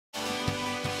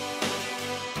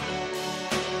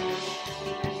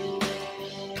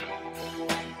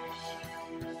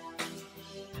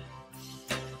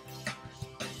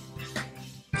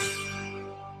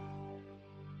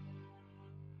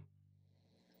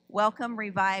Welcome,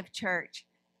 Revive Church.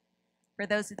 For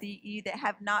those of you that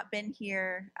have not been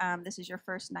here, this is your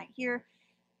first night here.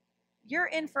 You're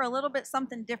in for a little bit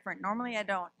something different. Normally, I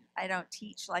don't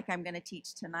teach like I'm going to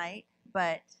teach tonight,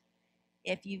 but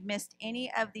if you've missed any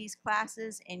of these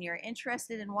classes and you're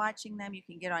interested in watching them, you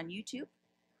can get on YouTube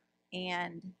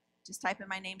and just type in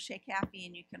my name, Shay Caffey,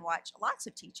 and you can watch lots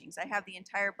of teachings. I have the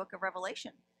entire book of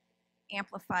Revelation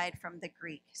amplified from the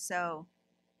Greek, so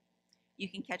you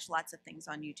can catch lots of things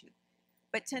on YouTube.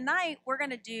 But tonight we're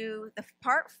going to do the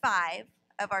part 5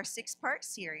 of our 6-part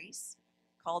series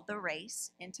called The Race.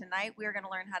 And tonight we're going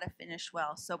to learn how to finish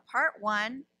well. So part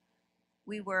 1,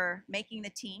 we were making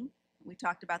the team. We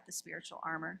talked about the spiritual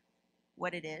armor,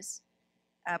 what it is.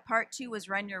 Part 2 was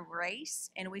run your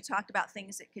race, and we talked about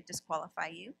things that could disqualify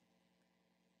you.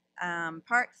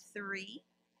 Part 3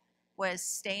 was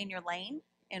stay in your lane,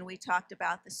 and we talked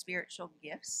about the spiritual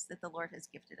gifts that the Lord has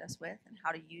gifted us with and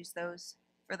how to use those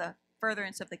for the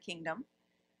furtherance of the kingdom.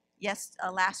 Yes,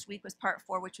 last week was part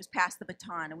 4, which was pass the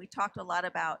baton, and we talked a lot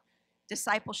about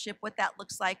discipleship, what that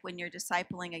looks like when you're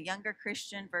discipling a younger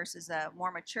Christian versus a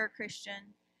more mature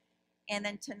Christian. And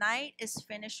then tonight is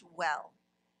finish well.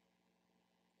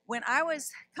 When I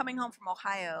was coming home from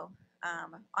Ohio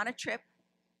on a trip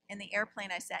in the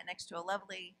airplane, I sat next to a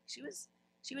lovely, she was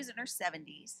in her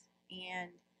 70s,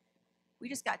 and we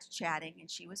just got to chatting,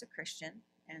 and she was a Christian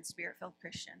and spirit-filled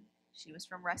Christian. She was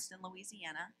from Ruston,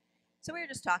 Louisiana. So we were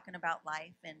just talking about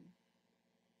life, and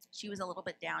she was a little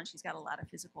bit down. She's got a lot of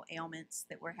physical ailments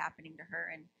that were happening to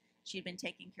her, and she had been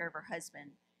taking care of her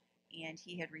husband, and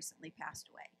he had recently passed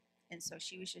away. And so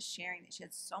she was just sharing that she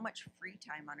had so much free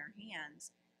time on her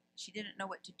hands. She didn't know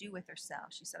what to do with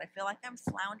herself. She said, I feel like I'm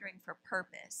floundering for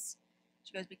purpose.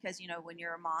 She goes, because, when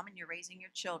you're a mom and you're raising your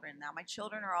children, now my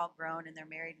children are all grown and they're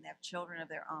married and they have children of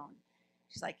their own.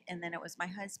 She's like, and then it was my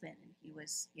husband, and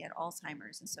he had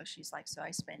Alzheimer's. And so she's like, so I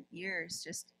spent years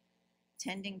just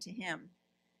tending to him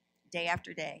day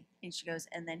after day. And she goes,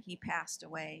 and then he passed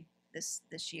away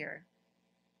this year.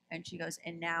 And she goes,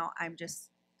 and now I'm just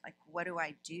like, what do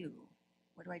I do?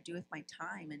 What do I do with my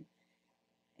time? And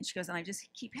she goes, and I just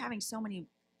keep having so many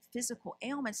physical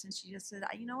ailments. And she just said,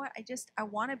 you know what? I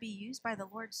want to be used by the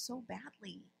Lord so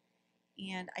badly.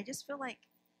 And I just feel like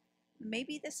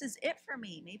maybe this is it for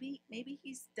me. Maybe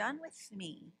he's done with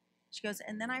me. She goes,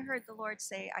 and then I heard the Lord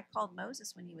say, I called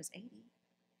Moses when he was 80.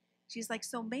 She's like,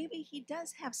 so maybe he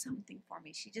does have something for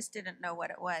me. She just didn't know what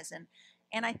it was.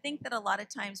 And I think that a lot of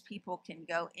times people can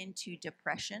go into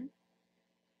depression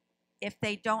if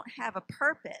they don't have a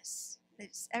purpose.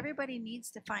 Everybody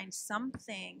needs to find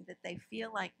something that they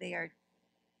feel like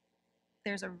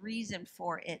there's a reason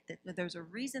for it, that there's a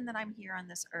reason that I'm here on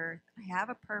this earth. I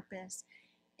have a purpose.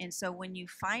 And so when you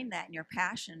find that and you're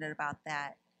passionate about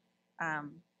that,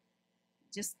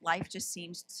 just life just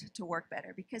seems to work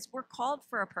better, because we're called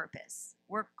for a purpose.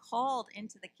 We're called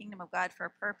into the kingdom of God for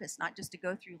a purpose, not just to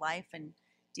go through life and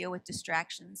deal with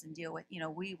distractions and deal with,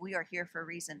 we are here for a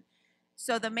reason.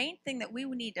 So the main thing that we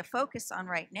need to focus on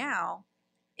right now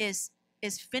is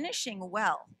finishing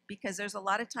well, because there's a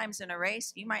lot of times in a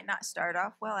race you might not start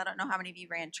off well. I don't know how many of you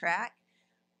ran track,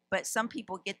 but some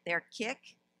people get their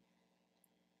kick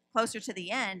closer to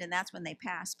the end, and that's when they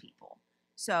pass people.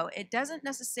 So it doesn't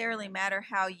necessarily matter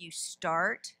how you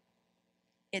start.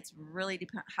 It's really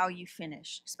how you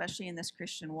finish, especially in this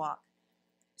Christian walk.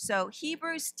 So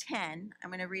Hebrews 10, I'm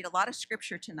going to read a lot of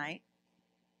scripture tonight.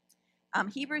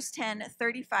 Hebrews 10,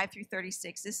 35 through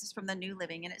 36. This is from the New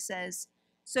Living, and it says,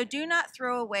 so do not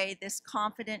throw away this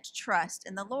confident trust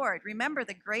in the Lord. Remember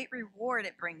the great reward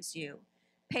it brings you.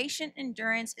 Patient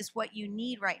endurance is what you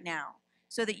need right now,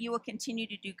 so that you will continue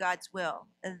to do God's will.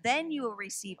 Then you will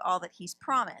receive all that he's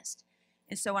promised.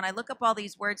 And so when I look up all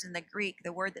these words in the Greek,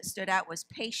 the word that stood out was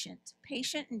patient.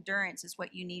 Patient endurance is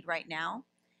what you need right now.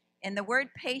 And the word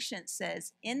patient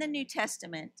says, in the New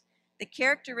Testament, the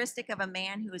characteristic of a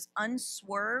man who is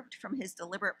unswerved from his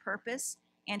deliberate purpose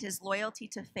and his loyalty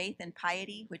to faith and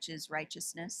piety, which is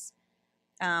righteousness,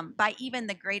 by even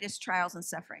the greatest trials and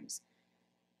sufferings.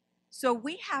 So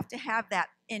we have to have that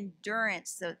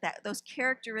endurance, those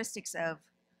characteristics of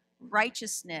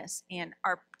righteousness and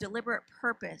our deliberate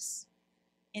purpose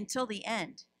until the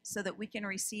end, so that we can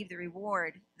receive the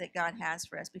reward that God has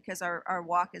for us, because our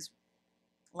walk is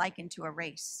likened to a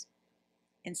race.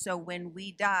 And so when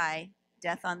we die,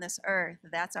 death on this earth,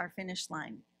 that's our finish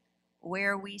line.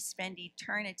 Where we spend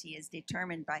eternity is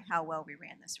determined by how well we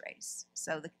ran this race.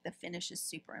 So the finish is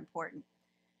super important.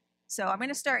 So I'm going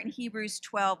to start in Hebrews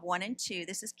 12, 1 and 2.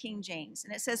 This is King James.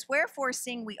 And it says, wherefore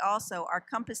seeing we also are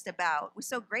compassed about with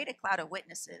so great a cloud of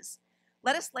witnesses,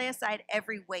 let us lay aside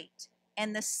every weight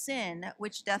and the sin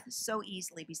which doth so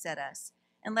easily beset us.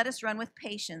 And let us run with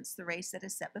patience the race that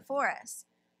is set before us,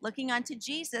 looking unto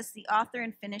Jesus, the author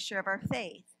and finisher of our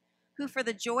faith, who for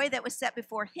the joy that was set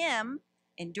before him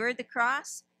endured the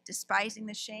cross, despising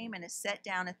the shame, and is set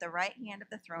down at the right hand of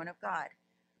the throne of God.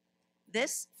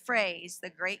 This phrase, the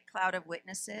great cloud of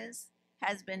witnesses,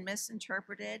 has been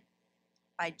misinterpreted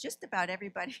by just about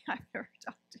everybody I've ever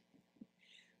talked to.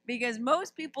 Because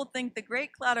most people think the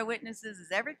great cloud of witnesses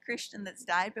is every Christian that's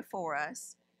died before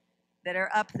us that are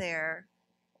up there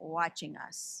watching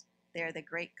us. They're the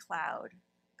great cloud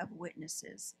of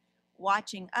witnesses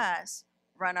watching us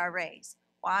run our race.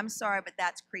 Well, I'm sorry, but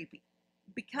that's creepy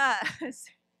because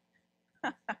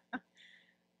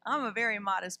I'm a very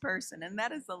modest person, and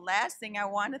that is the last thing I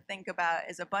want to think about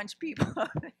is a bunch of people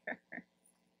up there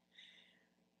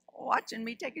watching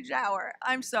me take a shower.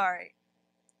 I'm sorry.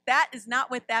 That is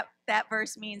not what that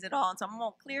verse means at all. And so I'm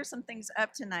going to clear some things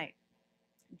up tonight.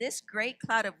 This great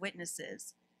cloud of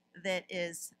witnesses that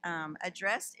is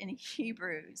addressed in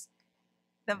Hebrews,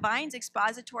 the Vine's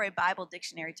Expository Bible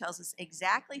Dictionary tells us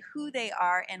exactly who they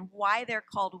are and why they're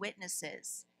called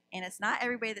witnesses. And it's not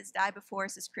everybody that's died before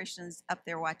us as Christians up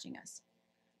there watching us.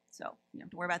 So you don't have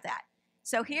to worry about that.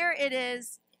 So here it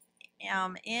is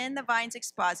in the Vine's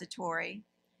Expository.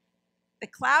 The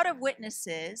cloud of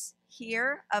witnesses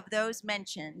here of those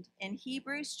mentioned in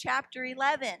Hebrews chapter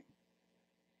 11,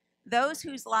 those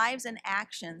whose lives and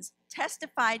actions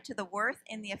testified to the worth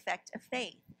and the effect of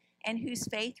faith, and whose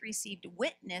faith received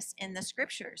witness in the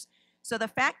scriptures. So the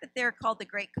fact that they're called the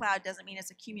great cloud doesn't mean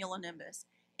it's a cumulonimbus.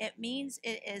 It means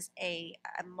it is a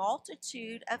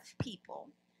multitude of people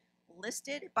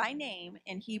listed by name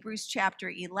in Hebrews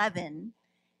chapter 11.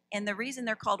 And the reason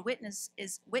they're called witnesses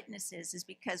is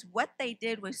because what they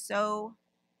did was so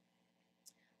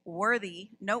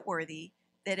noteworthy,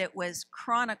 that it was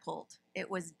chronicled, it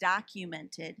was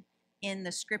documented in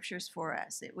the scriptures for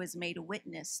us. It was made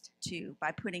witnessed to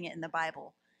by putting it in the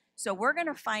Bible. So we're going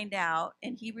to find out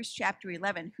in Hebrews chapter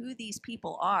 11 who these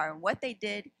people are and what they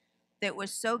did that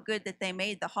was so good that they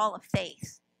made the Hall of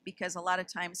Faith. Because a lot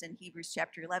of times in Hebrews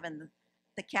chapter 11,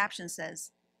 the caption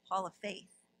says Hall of Faith.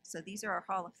 So these are our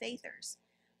Hall of Faithers.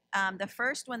 The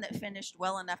first one that finished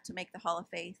well enough to make the Hall of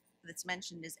Faith that's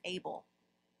mentioned is Abel.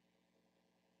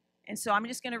 And so I'm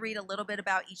just going to read a little bit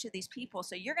about each of these people.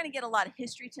 So you're going to get a lot of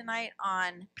history tonight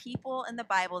on people in the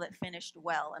Bible that finished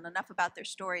well, and enough about their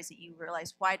stories that you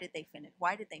realize why did they finish?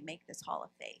 Why did they make this Hall of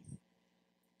Faith?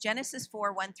 Genesis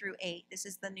 4, 1 through 8. This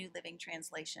is the New Living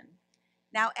Translation.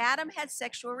 Now Adam had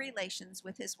sexual relations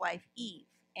with his wife Eve,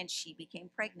 and she became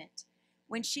pregnant.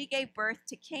 When she gave birth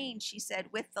to Cain, she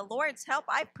said, "With the Lord's help,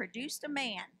 I've produced a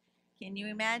man." Can you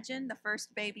imagine the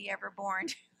first baby ever born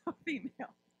to a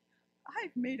female?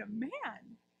 I've made a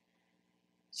man.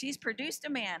 She's produced a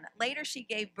man. Later, she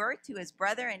gave birth to his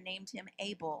brother and named him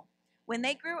Abel. When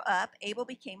they grew up, Abel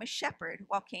became a shepherd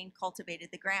while Cain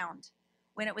cultivated the ground.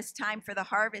 When it was time for the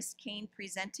harvest, Cain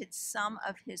presented some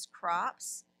of his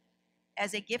crops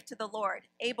as a gift to the Lord.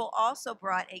 Abel also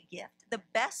brought a gift, the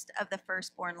best of the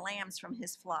firstborn lambs from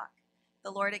his flock.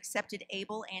 The Lord accepted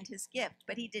Abel and his gift,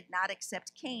 but he did not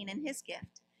accept Cain and his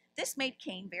gift. This made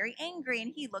Cain very angry,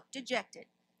 and he looked dejected.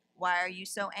 "Why are you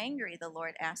so angry?" the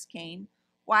Lord asked Cain.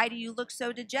 "Why do you look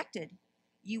so dejected?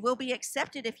 You will be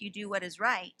accepted if you do what is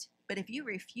right, but if you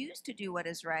refuse to do what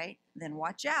is right, then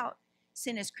watch out.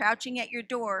 Sin is crouching at your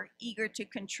door, eager to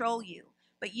control you,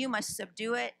 but you must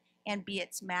subdue it and be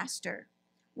its master."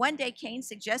 One day Cain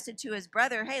suggested to his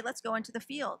brother, "Hey, let's go into the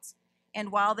fields."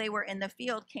 And while they were in the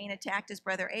field, Cain attacked his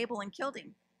brother Abel and killed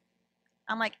him.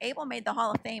 I'm like, Abel made the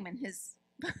Hall of Fame, and his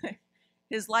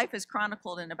his life is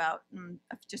chronicled in about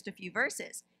just a few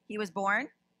verses. He was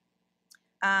born.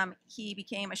 He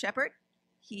became a shepherd.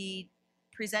 He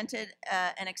presented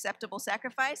an acceptable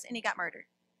sacrifice, and he got murdered.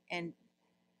 And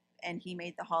he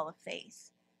made the Hall of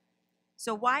Faith.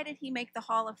 So why did he make the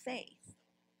Hall of Faith?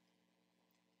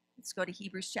 Let's go to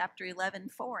Hebrews chapter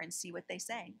 11:4 and see what they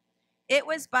say. "It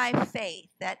was by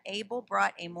faith that Abel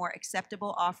brought a more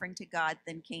acceptable offering to God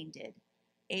than Cain did.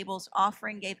 Abel's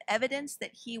offering gave evidence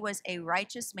that he was a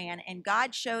righteous man, and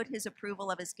God showed his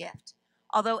approval of his gift.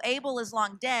 Although Abel is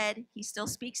long dead, he still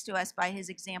speaks to us by his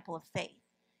example of faith."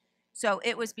 So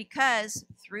it was because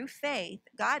through faith,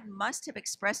 God must have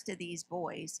expressed to these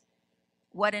boys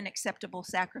what an acceptable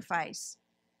sacrifice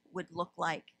would look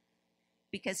like,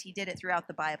 because he did it throughout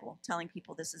the Bible, telling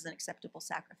people this is an acceptable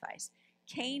sacrifice.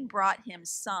 Cain brought him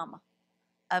some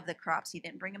of the crops. He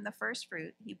didn't bring him the first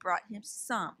fruit. He brought him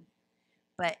some.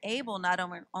 But Abel not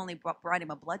only brought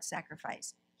him a blood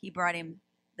sacrifice, he brought him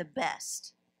the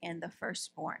best and the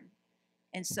firstborn.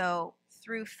 And so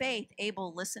through faith,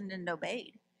 Abel listened and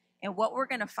obeyed. And what we're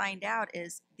going to find out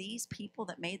is these people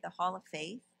that made the Hall of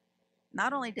Faith,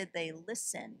 not only did they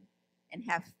listen and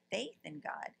have faith in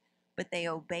God, but they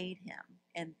obeyed him.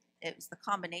 And it was the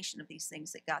combination of these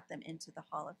things that got them into the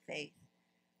Hall of Faith.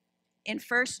 In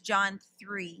 1 John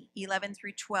 3:11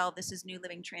 through 12, this is New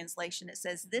Living Translation, it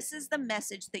says, "This is the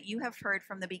message that you have heard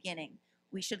from the beginning.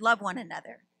 We should love one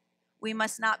another. We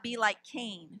must not be like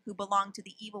Cain, who belonged to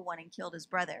the evil one and killed his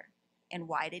brother." And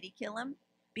why did he kill him?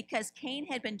 Because Cain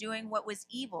had been doing what was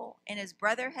evil, and his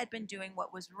brother had been doing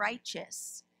what was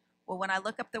righteous. Well, when I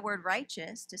look up the word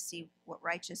righteous to see what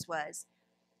righteous was,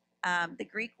 the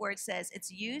Greek word says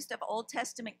it's used of Old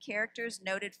Testament characters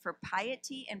noted for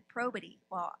piety and probity.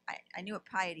 Well, I knew what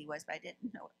piety was, but I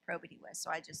didn't know what probity was, so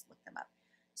I just looked them up.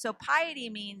 So piety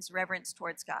means reverence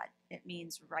towards God. It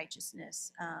means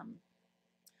righteousness.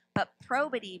 But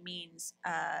probity means,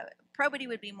 probity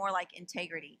would be more like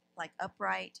integrity, like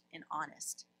upright and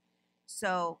honest.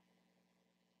 So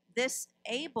this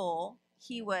Abel,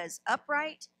 he was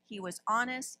upright, he was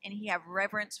honest, and he had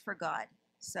reverence for God.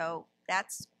 So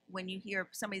that's when you hear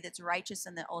somebody that's righteous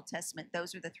in the Old Testament,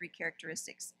 those are the three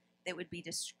characteristics that would be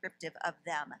descriptive of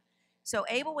them. So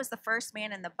Abel was the first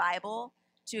man in the Bible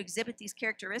to exhibit these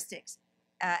characteristics.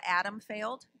 Adam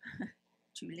failed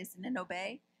to listen and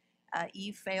obey.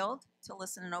 Eve failed to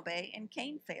listen and obey, and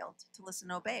Cain failed to listen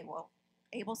and obey. Well,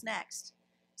 Abel's next.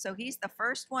 So he's the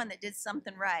first one that did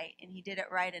something right, and he did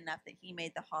it right enough that he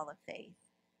made the Hall of Faith.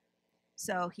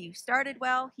 So he started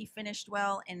well, he finished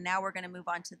well, and now we're going to move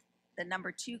on to the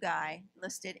number 2 guy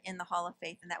listed in the Hall of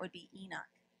Faith, and that would be Enoch.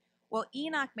 Well,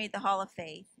 Enoch made the Hall of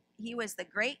Faith. He was the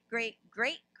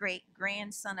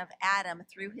great-great-great-great-grandson of Adam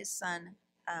through his son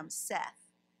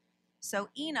Seth. So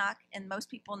Enoch, and most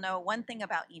people know one thing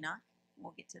about Enoch,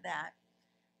 we'll get to that,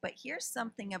 but here's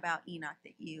something about Enoch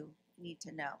that you need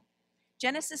to know.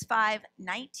 Genesis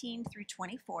 5:19 through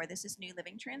 24, this is New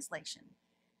Living Translation,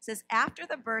 says, "After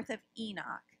the birth of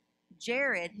Enoch,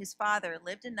 Jared, his father,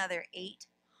 lived another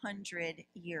 800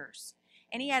 years,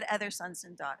 and he had other sons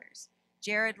and daughters.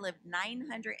 Jared lived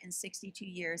 962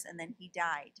 years, and then he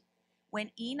died.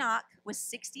 When Enoch was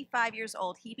 65 years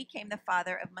old, he became the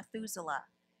father of Methuselah.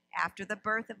 After the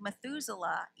birth of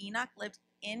Methuselah, Enoch lived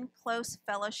in close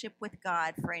fellowship with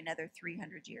God for another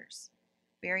 300 years.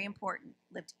 Very important,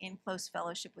 lived in close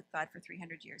fellowship with God for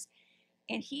 300 years.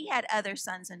 And he had other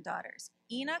sons and daughters.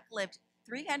 Enoch lived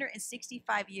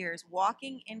 365 years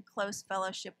walking in close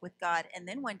fellowship with God, and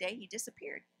then one day he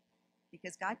disappeared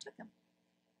because God took him.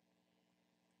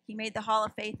 He made the Hall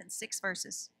of Faith in 6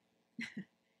 verses.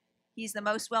 He's the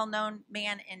most well-known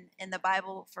man in the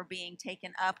Bible for being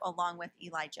taken up along with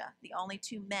Elijah, the only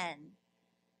 2 men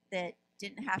that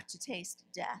didn't have to taste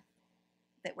death,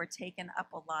 that were taken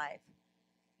up alive.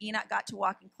 Enoch got to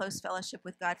walk in close fellowship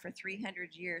with God for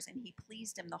 300 years, and he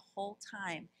pleased him the whole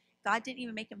time. God didn't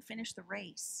even make him finish the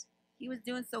race. He was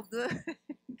doing so good.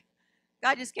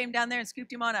 God just came down there and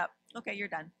scooped him on up. Okay, you're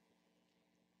done.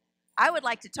 I would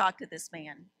like to talk to this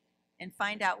man and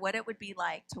find out what it would be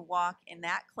like to walk in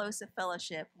that close a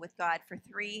fellowship with God for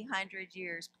 300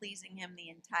 years, pleasing him the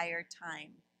entire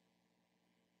time.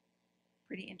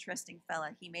 Pretty interesting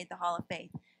fella. He made the Hall of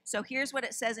Faith. So here's what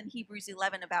it says in Hebrews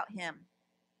 11 about him.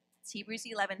 It's Hebrews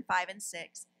 11:5 and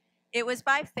 6. "It was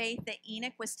by faith that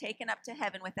Enoch was taken up to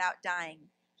heaven without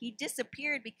dying. He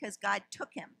disappeared because God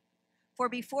took him. For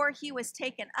before he was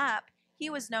taken up, he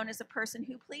was known as a person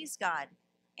who pleased God.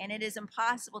 And it is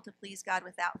impossible to please God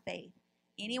without faith.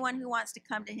 Anyone who wants to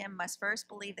come to him must first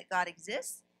believe that God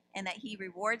exists and that he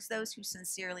rewards those who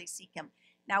sincerely seek him."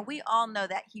 Now, we all know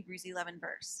that Hebrews 11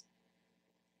 verse.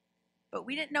 But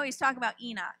we didn't know he's talking about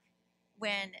Enoch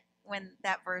when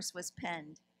that verse was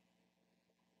penned.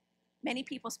 Many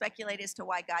people speculate as to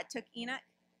why God took Enoch.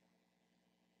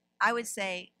 I would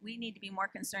say we need to be more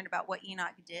concerned about what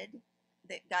Enoch did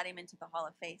that got him into the Hall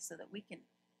of Faith so that we can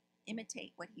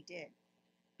imitate what he did,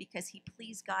 because he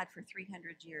pleased God for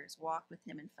 300 years, walked with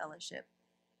him in fellowship.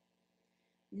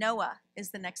 Noah is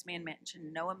the next man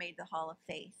mentioned. Noah made the Hall of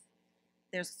Faith.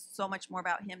 There's so much more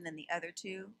about him than the other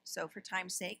 2, so for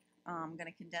time's sake, I'm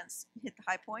going to hit the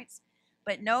high points.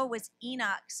 But Noah was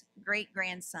Enoch's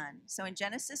great-grandson. So in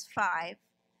Genesis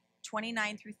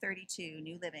 5:29 through 32,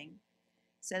 New Living,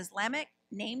 says, "Lamech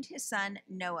named his son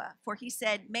Noah, for he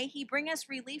said, 'May he bring us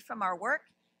relief from our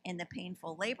work and the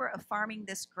painful labor of farming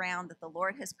this ground that the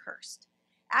Lord has cursed.'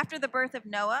 After the birth of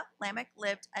Noah, Lamech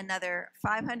lived another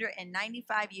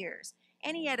 595 years,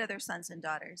 and he had other sons and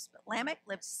daughters. But Lamech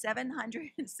lived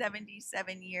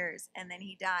 777 years, and then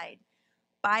he died.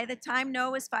 By the time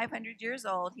Noah was 500 years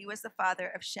old, he was the father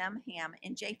of Shem, Ham,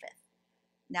 and Japheth.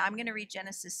 Now I'm going to read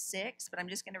Genesis 6, but I'm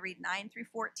just going to read 9 through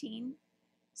 14,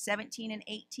 17 and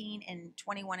 18, and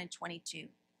 21 and 22.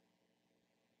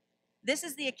 This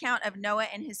is the account of Noah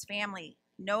and his family.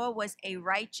 Noah was a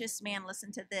righteous man.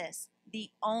 Listen to this. The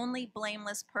only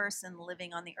blameless person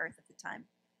living on the earth at the time.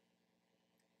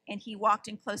 And he walked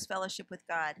in close fellowship with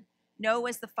God. Noah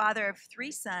was the father of 3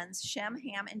 sons, Shem,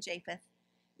 Ham, and Japheth.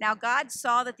 Now God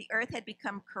saw that the earth had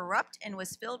become corrupt and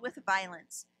was filled with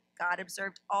violence. God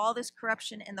observed all this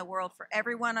corruption in the world, for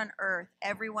everyone on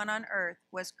earth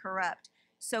was corrupt.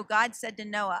 So God said to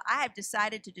Noah, I have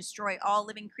decided to destroy all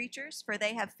living creatures, for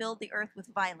they have filled the earth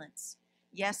with violence.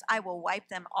 Yes, I will wipe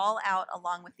them all out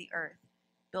along with the earth.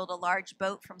 Build a large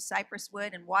boat from cypress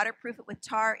wood and waterproof it with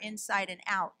tar inside and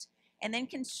out, and then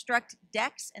construct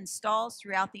decks and stalls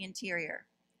throughout the interior.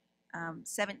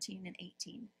 17 and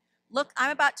 18. Look,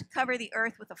 I'm about to cover the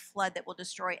earth with a flood that will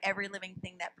destroy every living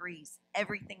thing that breathes.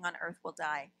 Everything on earth will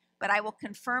die. But I will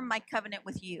confirm my covenant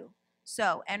with you.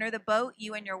 So enter the boat,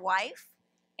 you and your wife,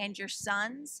 and your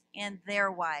sons and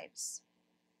their wives.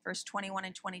 Verse 21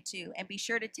 and 22. And be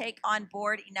sure to take on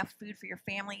board enough food for your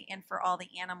family and for all the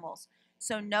animals.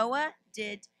 So Noah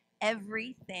did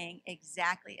everything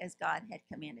exactly as God had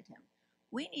commanded him.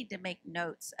 We need to make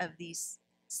notes of these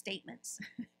statements.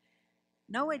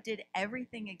 Noah did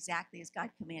everything exactly as God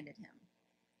commanded him.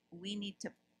 We need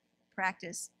to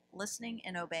practice listening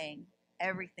and obeying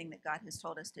everything that God has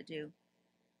told us to do.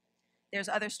 There's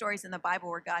other stories in the Bible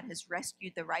where God has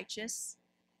rescued the righteous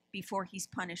before he's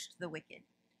punished the wicked.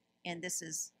 And this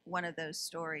is one of those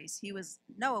stories.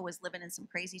 Noah was living in some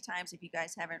crazy times. If you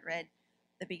guys haven't read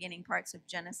the beginning parts of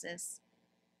Genesis,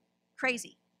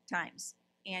 crazy times.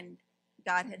 And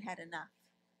God had had enough.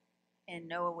 And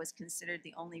Noah was considered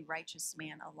the only righteous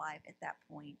man alive at that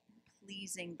point,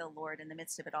 pleasing the Lord in the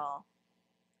midst of it all.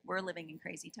 We're living in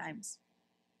crazy times.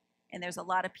 And there's a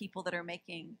lot of people that are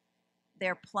making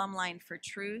their plumb line for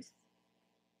truth.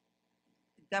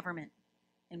 The government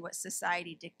and what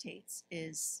society dictates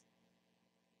is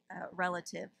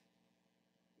relative.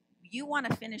 You want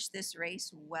to finish this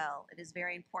race well. It is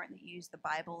very important that you use the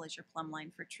Bible as your plumb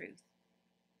line for truth.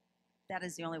 That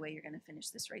is the only way you're going to finish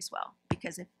this race well.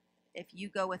 Because if you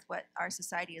go with what our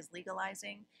society is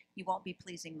legalizing, you won't be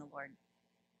pleasing the Lord.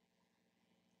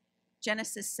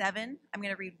 Genesis 7, I'm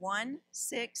going to read 1,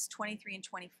 6, 23, and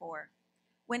 24.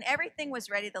 When everything was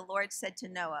ready, the Lord said to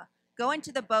Noah, go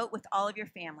into the boat with all of your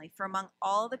family, for among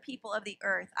all the people of the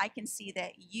earth, I can see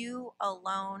that you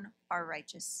alone are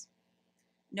righteous.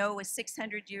 Noah was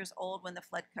 600 years old when the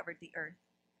flood covered the earth.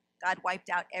 God wiped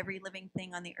out every living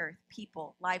thing on the earth,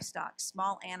 people, livestock,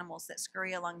 small animals that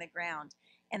scurry along the ground,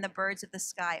 and the birds of the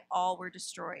sky, all were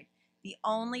destroyed. The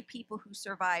only people who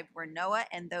survived were Noah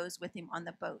and those with him on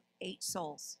the boat, 8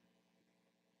 souls.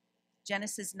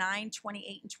 Genesis 9,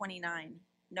 28 and 29.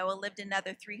 Noah lived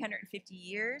another 350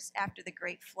 years after the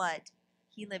great flood.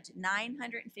 He lived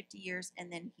 950 years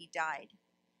and then he died.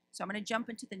 So I'm going to jump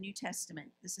into the New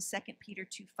Testament. This is 2 Peter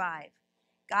 2:5.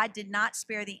 God did not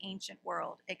spare the ancient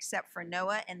world except for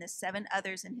Noah and the 7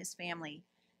 others in his family.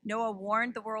 Noah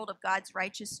warned the world of God's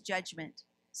righteous judgment.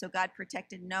 So God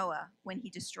protected Noah when he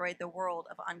destroyed the world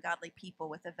of ungodly people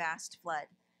with a vast flood.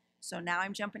 So now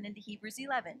I'm jumping into Hebrews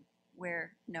 11,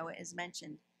 where Noah is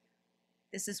mentioned.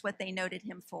 This is what they noted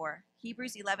him for.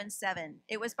 Hebrews 11:7.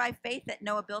 It was by faith that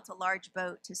Noah built a large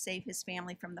boat to save his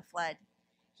family from the flood.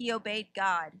 He obeyed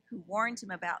God, who warned him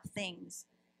about things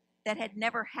that had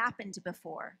never happened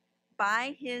before.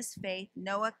 By his faith,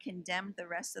 Noah condemned the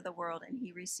rest of the world, and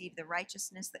he received the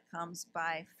righteousness that comes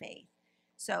by faith.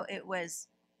 So it was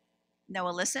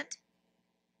Noah listened,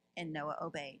 and Noah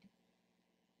obeyed.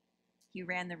 He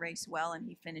ran the race well, and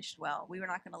he finished well. We were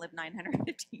not going to live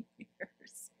 950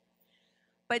 years.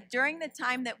 But during the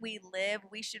time that we live,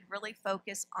 we should really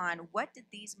focus on what did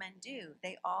these men do?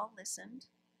 They all listened,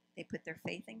 they put their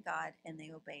faith in God, and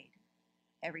they obeyed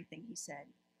everything he said.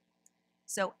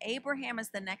 So Abraham is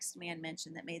the next man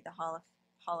mentioned that made the Hall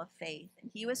of Faith,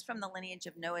 and he was from the lineage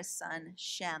of Noah's son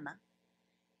Shem.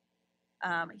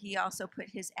 He also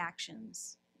put his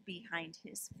actions behind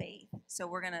his faith. So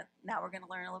now we're gonna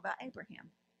learn a little about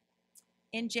Abraham.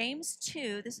 In James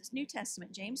 2, this is New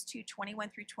Testament, James 2, 21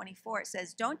 through 24, it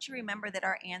says, don't you remember that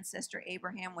our ancestor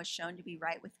Abraham was shown to be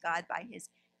right with God by his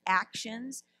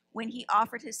actions when he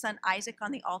offered his son Isaac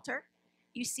on the altar?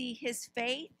 You see, his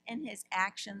faith and his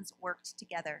actions worked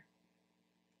together.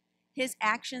 His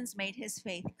actions made his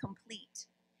faith complete.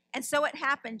 And so it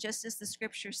happened just as the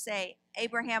scriptures say.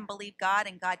 Abraham believed God,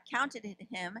 and God counted it to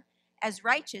him as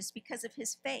righteous because of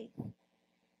his faith.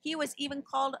 He was even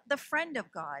called the friend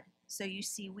of God. So you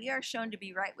see, we are shown to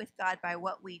be right with God by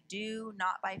what we do,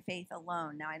 not by faith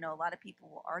alone. Now, I know a lot of people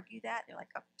will argue that. They're like,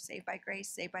 oh, saved by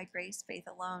grace, faith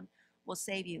alone will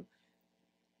save you.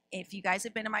 If you guys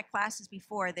have been in my classes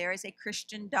before, there is a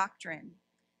Christian doctrine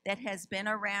that has been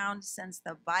around since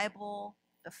the Bible,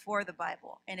 before the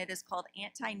Bible, and it is called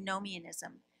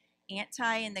antinomianism.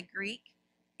 Anti in the Greek,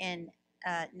 and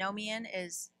nomian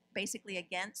is basically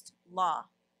against law.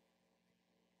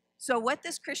 So what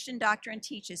this Christian doctrine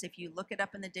teaches, if you look it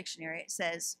up in the dictionary, it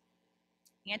says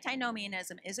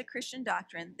antinomianism is a Christian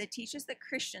doctrine that teaches that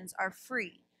Christians are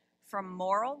free from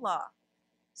moral law,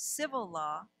 civil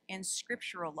law, and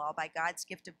scriptural law by God's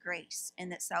gift of grace,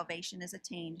 and that salvation is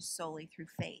attained solely through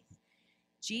faith.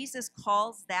 Jesus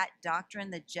calls that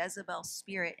doctrine the Jezebel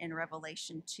spirit in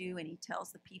Revelation 2, and he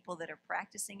tells the people that are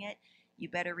practicing it, you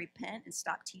better repent and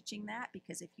stop teaching that,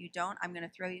 because if you don't, I'm going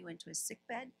to throw you into a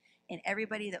sickbed, and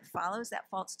everybody that follows that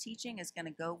false teaching is going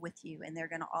to go with you, and they're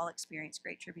going to all experience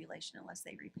great tribulation unless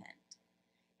they repent.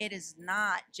 It is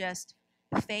not just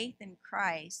faith in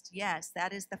Christ. Yes,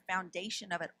 that is the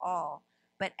foundation of it all.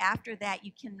 But after that,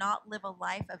 you cannot live a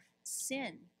life of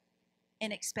sin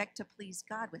and expect to please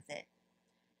God with it.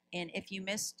 And if you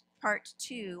missed part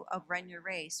 2 of Run Your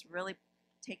Race, really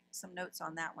take some notes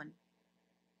on that one.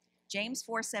 James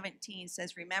 4:17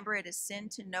 says, remember, it is sin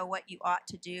to know what you ought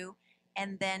to do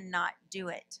and then not do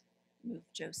it. Move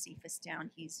Josephus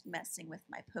down. He's messing with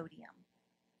my podium.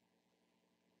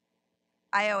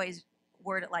 I always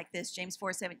word it like this, James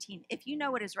 4:17. If you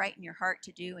know what is right in your heart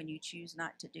to do and you choose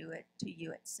not to do it, to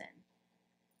you it's sin.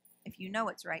 If you know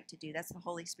what's right to do, that's the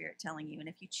Holy Spirit telling you. And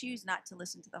if you choose not to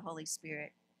listen to the Holy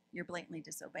Spirit, you're blatantly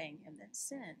disobeying him, then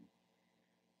sin.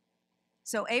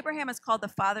 So Abraham is called the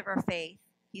father of our faith.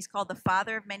 He's called the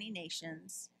father of many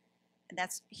nations. And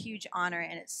that's a huge honor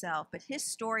in itself. But his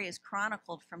story is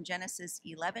chronicled from Genesis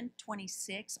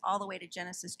 11:26 all the way to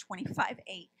Genesis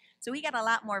 25:8. So he got a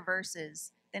lot more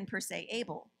verses than per se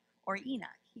Abel or Enoch.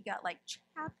 He got like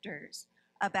chapters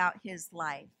about his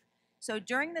life. So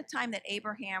during the time that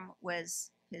Abraham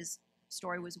his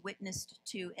story was witnessed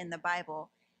to in the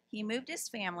Bible, he moved his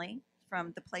family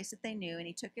from the place that they knew, and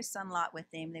he took his son Lot with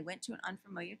him. They went to an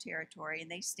unfamiliar territory,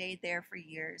 and they stayed there for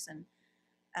years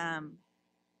and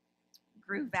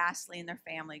grew vastly in their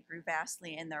family, grew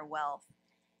vastly in their wealth.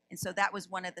 And so that was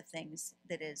one of the things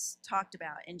that is talked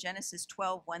about in Genesis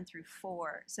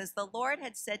 12:1-4. It says, the Lord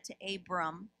had said to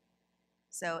Abram,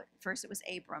 so first it was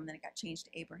Abram, then it got changed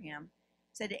to Abraham,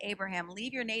 said to Abraham,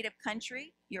 leave your native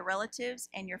country, your relatives,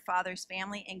 and your father's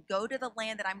family, and go to the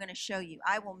land that I'm going to show you.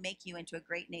 I will make you into a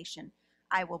great nation.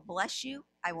 I will bless you.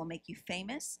 I will make you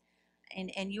famous,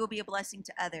 and you will be a blessing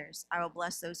to others. I will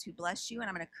bless those who bless you, and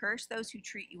I'm going to curse those who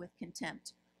treat you with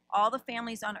contempt. All the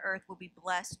families on earth will be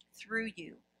blessed through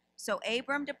you. So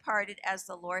Abram departed as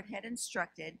the Lord had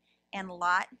instructed, and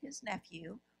Lot, his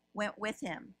nephew, went with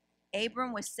him.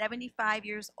 Abram was 75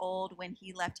 years old when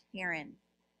he left Haran.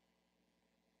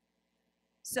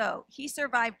 So he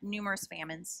survived numerous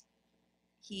famines.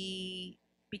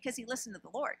 Because he listened to the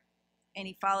Lord and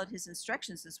he followed his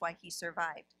instructions, is why he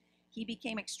survived. He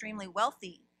became extremely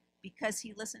wealthy because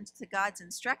he listened to God's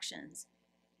instructions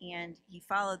and he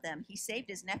followed them. He saved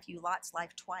his nephew Lot's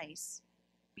life twice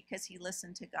because he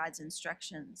listened to God's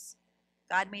instructions.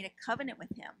 God made a covenant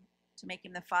with him to make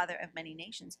him the father of many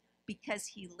nations because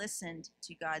he listened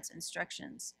to God's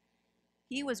instructions.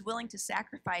 He was willing to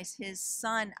sacrifice his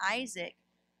son Isaac,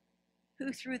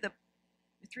 who through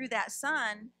that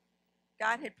son,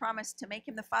 God had promised to make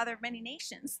him the father of many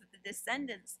nations, that the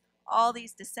descendants, all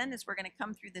these descendants were going to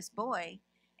come through this boy,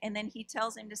 and then he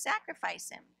tells him to sacrifice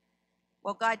him.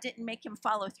 Well, God didn't make him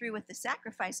follow through with the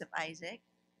sacrifice of Isaac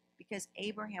because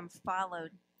Abraham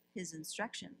followed his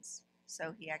instructions.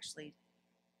 So he actually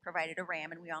provided a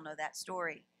ram, and we all know that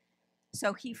story.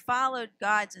 So he followed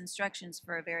God's instructions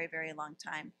for a very, very long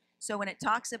time. So when it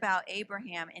talks about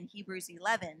Abraham in Hebrews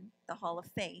 11, the Hall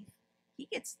of Faith, he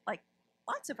gets like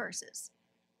lots of verses.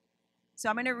 So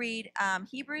I'm going to read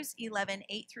Hebrews 11,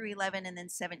 8-11, and then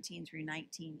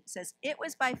 17-19. It says, it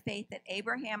was by faith that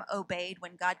Abraham obeyed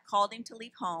when God called him to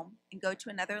leave home and go to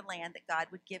another land that God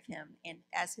would give him and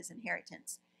as his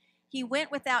inheritance. He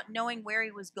went without knowing where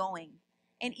he was going.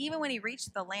 And even when he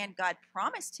reached the land God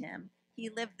promised him, he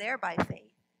lived there by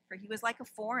faith, for he was like a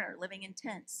foreigner living in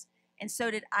tents. And so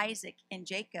did Isaac and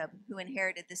Jacob, who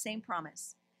inherited the same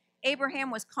promise. Abraham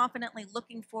was confidently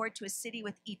looking forward to a city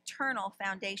with eternal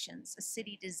foundations, a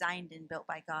city designed and built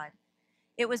by God.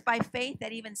 It was by faith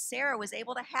that even Sarah was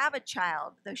able to have a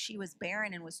child, though she was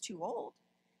barren and was too old.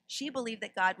 She believed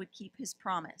that God would keep his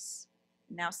promise.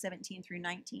 Now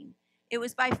 17-19. It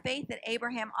was by faith that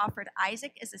Abraham offered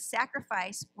Isaac as a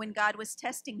sacrifice when God was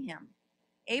testing him.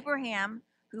 Abraham,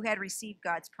 who had received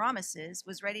God's promises,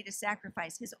 was ready to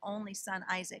sacrifice his only son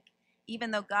Isaac,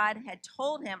 even though God had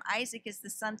told him, Isaac is the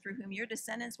son through whom your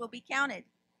descendants will be counted.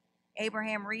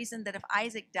 Abraham reasoned that if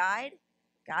Isaac died,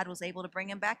 God was able to bring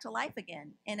him back to life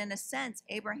again. And in a sense,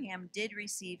 Abraham did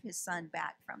receive his son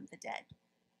back from the dead.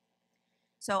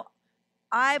 So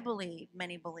I believe,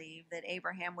 many believe, that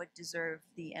Abraham would deserve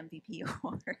the MVP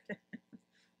award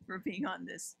for being on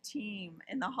this team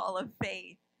in the Hall of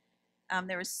Faith.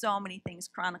 There were so many things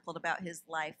chronicled about his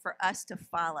life for us to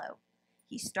follow.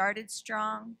 He started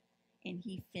strong and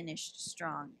he finished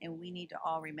strong. And we need to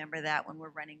all remember that when we're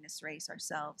running this race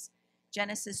ourselves.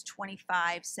 Genesis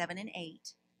 25, 7 and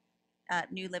 8,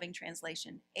 New Living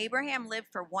Translation. Abraham lived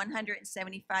for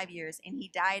 175 years and he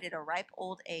died at a ripe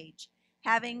old age,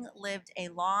 having lived a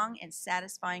long and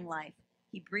satisfying life.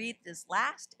 He breathed his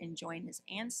last and joined his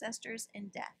ancestors in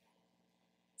death.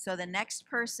 So the next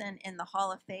person in the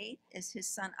Hall of Faith is his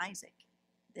son Isaac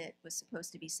that was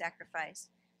supposed to be sacrificed.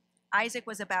 Isaac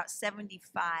was about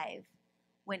 75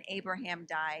 when Abraham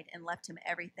died and left him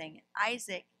everything.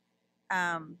 Isaac,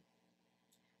 a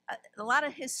lot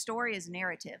of his story is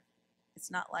narrative.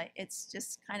 It's not like, it's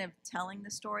just kind of telling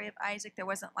the story of Isaac. There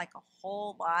wasn't like a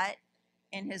whole lot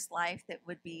in his life that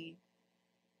would be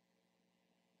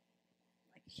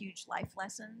like huge life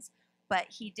lessons. But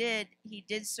he did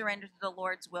surrender to the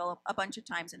Lord's will a bunch of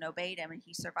times and obeyed him, and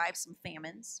he survived some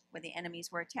famines where the enemies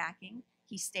were attacking.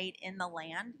 He stayed in the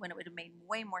land when it would have made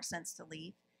way more sense to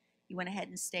leave. He went ahead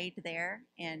and stayed there,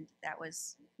 and that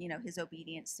was, his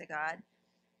obedience to God.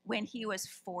 When he was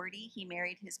 40, he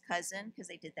married his cousin, because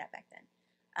they did that back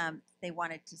then. They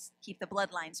wanted to keep the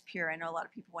bloodlines pure. I know a lot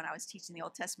of people, when I was teaching the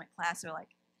Old Testament class, are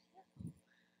like,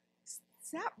 is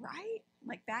that right?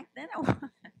 Like, back then it was.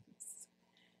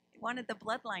 They wanted the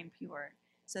bloodline pure.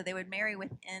 So they would marry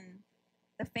within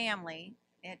the family,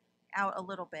 out a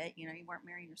little bit. You weren't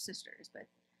marrying your sisters, but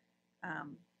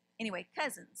anyway,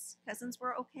 cousins. Cousins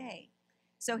were okay.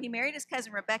 So he married his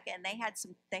cousin Rebecca, and they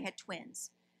had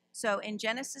twins. So in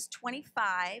Genesis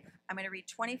 25, I'm going to read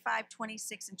 25,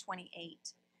 26, and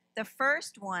 28. The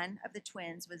first one of the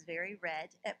twins was very red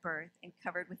at birth and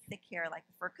covered with thick hair like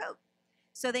a fur coat.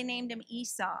 So they named him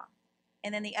Esau.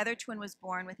 And then the other twin was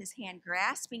born with his hand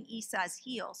grasping Esau's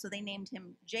heel, so they named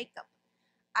him Jacob.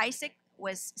 Isaac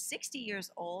was 60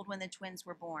 years old when the twins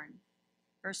were born.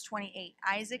 Verse 28,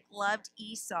 Isaac loved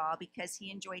Esau because he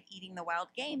enjoyed eating the wild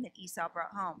game that Esau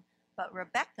brought home. But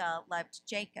Rebekah loved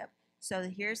Jacob. So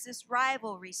here's this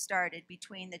rivalry started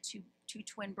between the two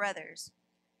twin brothers.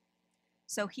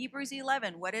 So Hebrews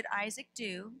 11, what did Isaac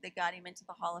do that got him into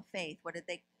the Hall of Faith? What did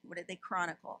they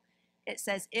chronicle? It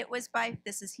says,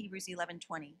 this is Hebrews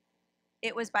 11:20.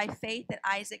 It was by faith that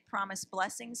Isaac promised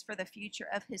blessings for the future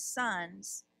of his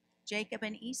sons, Jacob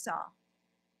and Esau.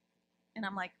 And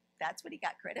I'm like, that's what he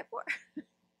got credit for?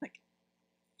 Like,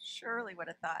 surely would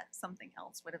have thought something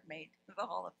else would have made the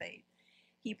Hall of Faith.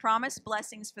 He promised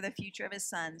blessings for the future of his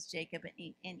sons, Jacob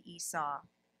and Esau.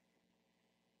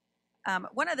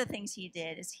 One of the things he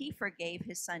did is he forgave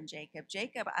his son Jacob.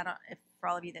 Jacob, for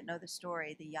all of you that know the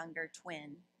story, the younger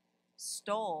twin,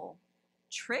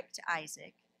 tricked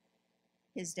Isaac,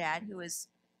 his dad, who was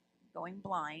going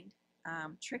blind,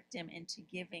 tricked him into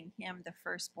giving him the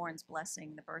firstborn's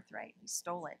blessing, the birthright. He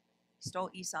stole it. He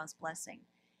stole Esau's blessing.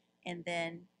 And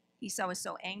then Esau was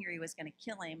so angry he was going to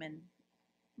kill him, and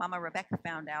Mama Rebecca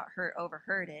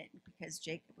overheard it because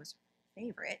Jacob was her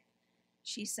favorite.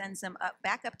 She sends him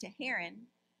back up to Haran,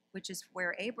 which is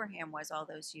where Abraham was all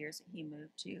those years that he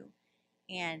moved to,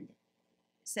 and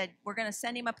said, we're going to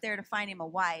send him up there to find him a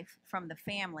wife from the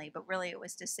family, but really it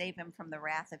was to save him from the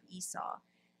wrath of Esau.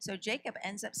 So Jacob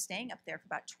ends up staying up there for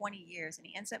about 20 years, and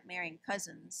he ends up marrying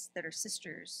cousins that are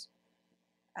sisters,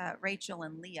 Rachel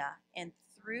and Leah. And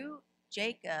through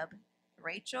Jacob,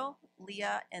 Rachel,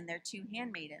 Leah, and their two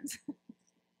handmaidens,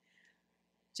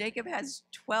 Jacob has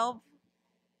 12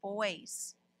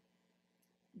 boys.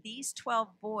 These 12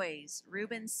 boys,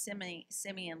 Reuben,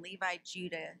 Simeon, Levi,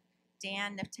 Judah,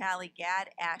 Dan, Naphtali, Gad,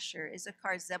 Asher,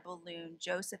 Issachar, Zebulun,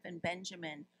 Joseph, and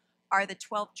Benjamin, are the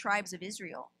 12 tribes of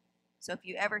Israel. So if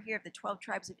you ever hear of the 12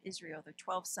 tribes of Israel, the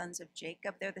 12 sons of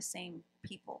Jacob, they're the same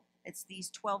people. It's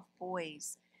these 12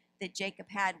 boys that Jacob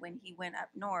had when he went up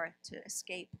north to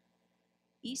escape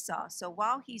Esau. So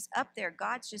while he's up there,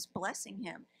 God's just blessing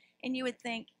him. And you would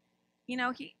think, he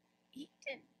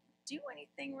didn't do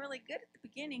anything really good at the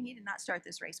beginning. He did not start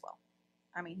this race well.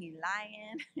 I mean, he's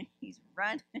lying, he's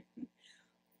running.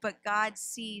 But God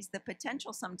sees the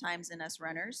potential sometimes in us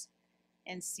runners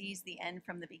and sees the end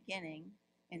from the beginning.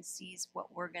 and sees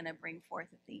what we're going to bring forth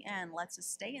at the end, lets us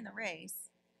stay in the race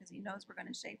because he knows we're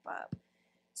going to shape up.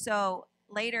 So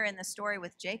later in the story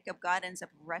with Jacob, God ends up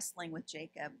wrestling with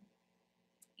Jacob.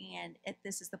 And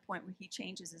this is the point where he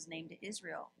changes his name to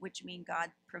Israel, which means God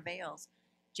prevails.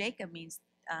 Jacob means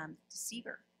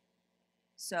deceiver.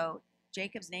 So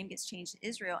Jacob's name gets changed to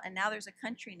Israel, and now there's a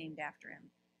country named after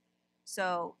him.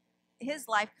 So his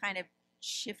life kind of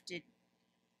shifted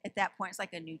at that point. It's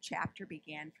like a new chapter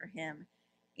began for him.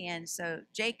 And so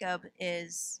Jacob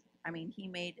is, he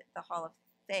made the Hall of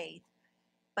Faith,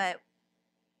 but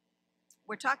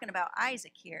we're talking about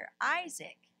Isaac here.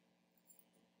 Isaac,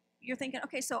 you're thinking,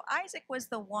 okay, so Isaac was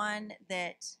the one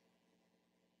that,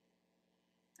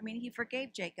 he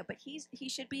forgave Jacob, but he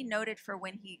should be noted for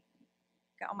when he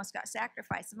almost got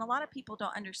sacrificed. And a lot of people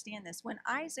don't understand this. When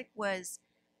Isaac was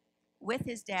with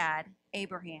his dad,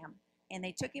 Abraham, and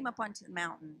they took him up onto the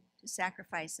mountain to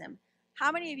sacrifice him,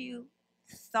 how many of you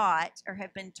thought or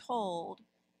have been told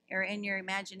or in your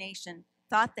imagination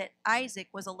thought that Isaac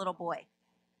was a little boy?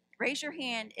 Raise your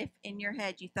hand if in your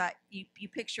head you thought you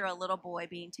picture a little boy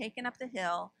being taken up the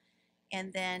hill,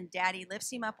 and then daddy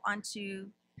lifts him up onto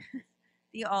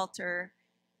the altar,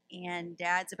 and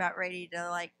dad's about ready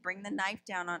to bring the knife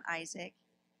down on Isaac,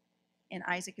 and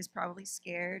Isaac is probably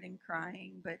scared and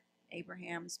crying, but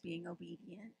Abraham's being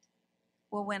obedient.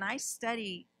 Well, when I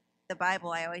study the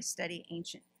Bible, I always study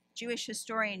ancient Jewish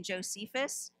historian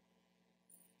Josephus.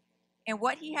 And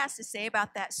what he has to say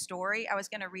about that story, I was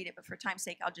going to read it, but for time's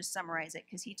sake, I'll just summarize it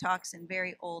because he talks in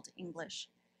very old English.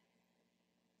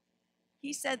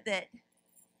 He said that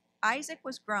Isaac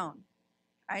was grown.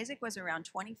 Isaac was around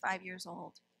 25 years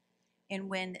old. And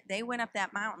when they went up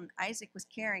that mountain, Isaac was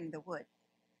carrying the wood.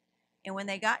 And when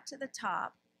they got to the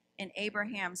top, and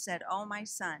Abraham said, "Oh, my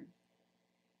son,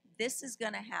 this is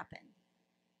going to happen."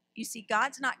 You see,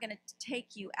 God's not going to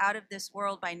take you out of this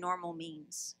world by normal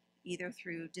means, either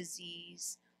through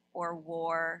disease or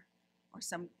war or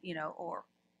or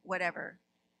whatever.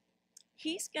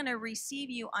 He's going to receive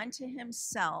you unto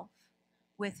himself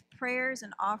with prayers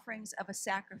and offerings of a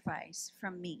sacrifice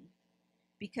from me,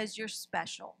 because you're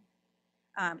special.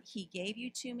 He gave you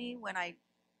to me when I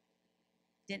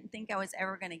didn't think I was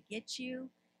ever going to get you.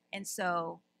 And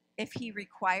so if he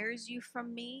requires you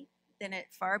from me, then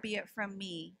far be it from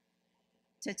me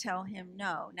to tell him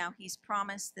no. Now, he's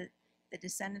promised that the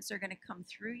descendants are going to come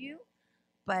through you,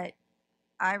 but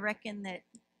I reckon that,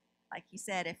 like he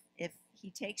said, if he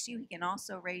takes you, he can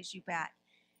also raise you back.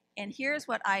 And here's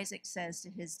what Isaac says to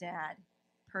his dad,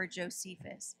 per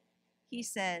Josephus. He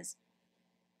says,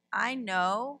 "I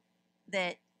know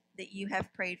that you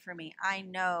have prayed for me. I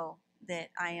know that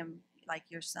I am like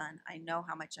your son. I know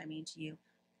how much I mean to you.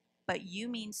 But you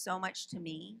mean so much to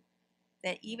me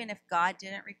that even if God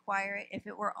didn't require it, if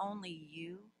it were only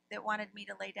you that wanted me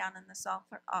to lay down in this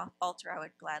altar, I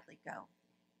would gladly go."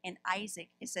 And Isaac,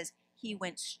 it says, he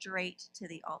went straight to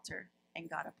the altar and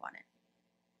got up on it.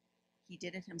 He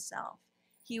did it himself.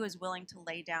 He was willing to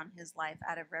lay down his life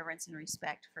out of reverence and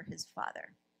respect for his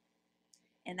father.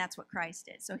 And that's what Christ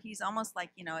did. So he's almost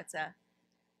like, it's a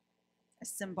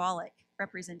symbolic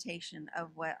representation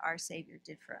of what our Savior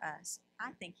did for us.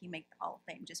 I think he made the Hall of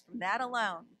Fame just from that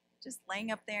alone. Just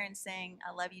laying up there and saying,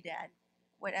 "I love you, Dad,"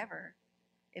 whatever.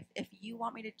 If you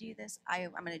want me to do this,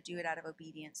 I'm going to do it out of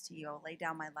obedience to you. I'll lay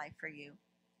down my life for you.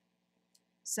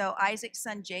 So Isaac's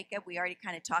son Jacob, we already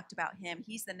kind of talked about him.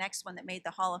 He's the next one that made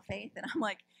the Hall of Faith. And I'm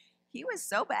like, he was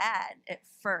so bad at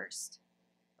first.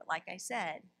 But like I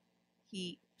said,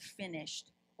 he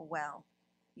finished well,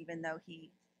 even though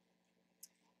he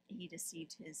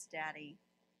deceived his daddy.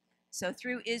 So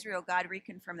through Israel, God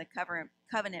reconfirmed the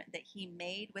covenant that he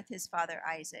made with his father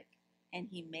Isaac and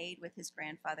he made with his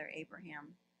grandfather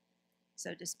Abraham.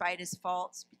 So despite his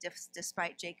faults,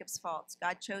 despite Jacob's faults,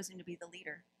 God chose him to be the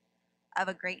leader of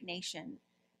a great nation.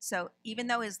 So even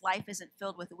though his life isn't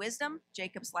filled with wisdom,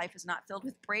 Jacob's life is not filled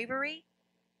with bravery,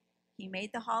 he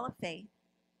made the Hall of Faith.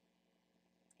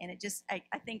 And it just, I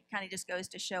think, kind of just goes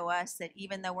to show us that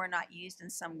even though we're not used in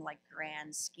some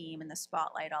grand scheme in the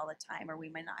spotlight all the time, or we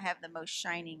may not have the most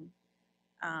shining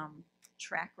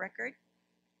track record,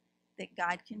 that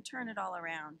God can turn it all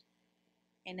around.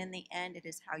 And in the end, it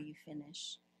is how you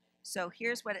finish. So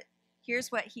here's what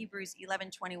Hebrews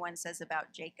 11:21 says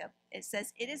about Jacob. It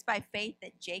says, "It is by faith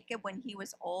that Jacob, when he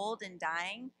was old and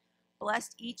dying,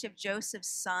 blessed each of Joseph's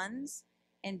sons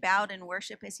and bowed in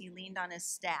worship as he leaned on his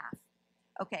staff."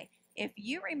 Okay, if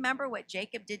you remember what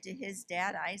Jacob did to his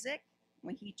dad Isaac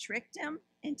when he tricked him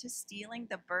into stealing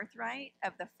the birthright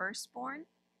of the firstborn,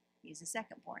 he's the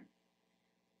secondborn.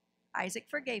 Isaac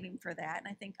forgave him for that, and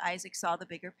I think Isaac saw the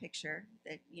bigger picture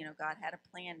that, God had a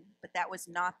plan, but that was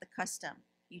not the custom.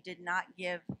 You did not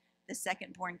give the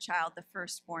second-born child the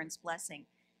firstborn's blessing.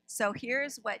 So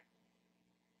here's what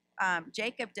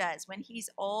Jacob does. When he's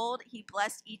old, he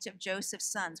blessed each of Joseph's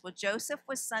sons. Well, Joseph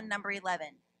was son number 11.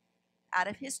 Out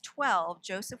of his 12,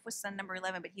 Joseph was son number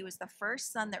 11, but he was the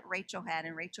first son that Rachel had,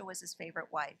 and Rachel was his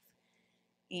favorite wife.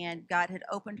 And God had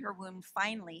opened her womb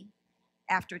finally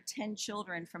after 10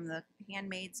 children from the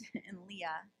handmaids and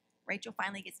Leah. Rachel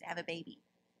finally gets to have a baby.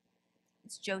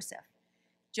 It's Joseph.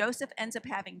 Joseph ends up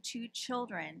having 2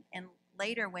 children, and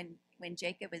later when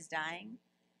Jacob is dying,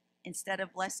 instead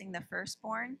of blessing the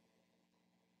firstborn,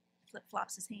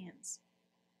 flip-flops his hands.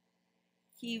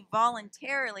 He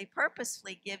voluntarily,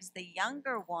 purposefully gives the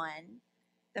younger one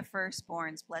the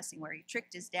firstborn's blessing, where he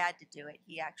tricked his dad to do it.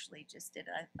 He actually just did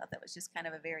it. I thought that was just kind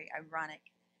of a very ironic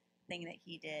thing that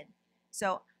he did.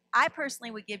 So I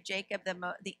personally would give Jacob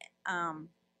the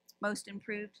most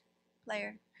improved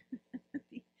player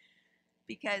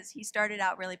because he started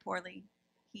out really poorly.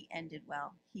 He ended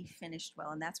well. He finished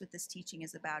well. And that's what this teaching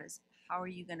is about, is how are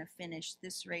you going to finish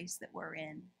this race that we're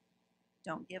in?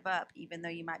 Don't give up, even though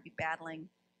you might be battling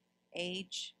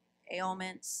age,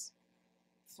 ailments,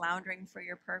 floundering for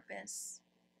your purpose.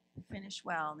 Finish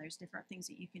well. And there's different things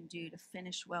that you can do to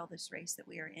finish well this race that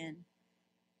we are in.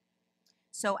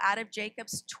 So out of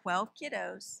Jacob's 12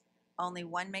 kiddos, only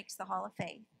one makes the Hall of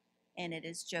Faith, and it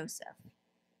is Joseph.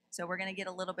 So we're going to get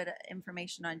a little bit of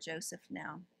information on Joseph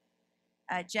now.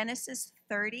 Genesis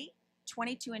 30,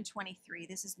 22 and 23,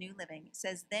 this is New Living. It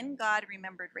says, "Then God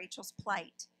remembered Rachel's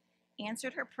plight,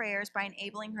 answered her prayers by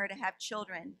enabling her to have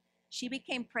children. She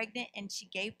became pregnant and she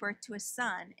gave birth to a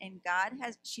son, and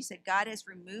she said, God has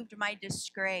removed my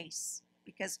disgrace."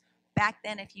 Because back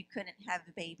then, if you couldn't have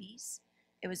babies,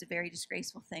 it was a very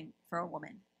disgraceful thing for a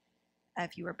woman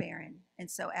if you were barren. And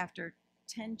so after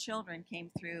 10 children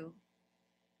came through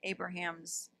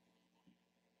Abraham's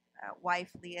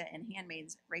wife Leah and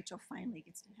handmaids, Rachel finally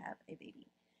gets to have a baby.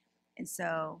 And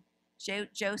so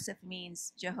Joseph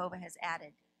means Jehovah has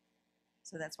added.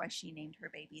 So that's why she named her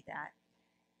baby that.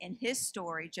 And his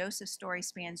story, Joseph's story,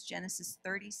 spans Genesis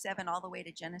 37 all the way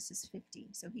to Genesis 50.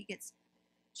 So he gets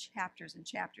chapters and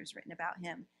chapters written about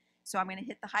him. So I'm going to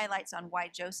hit the highlights on why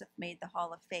Joseph made the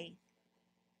Hall of Faith.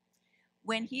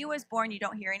 When he was born, you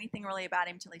don't hear anything really about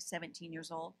him until he's 17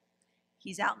 years old.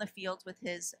 He's out in the fields with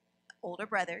his older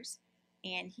brothers,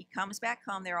 and he comes back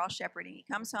home. They're all shepherding. He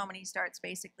comes home and he starts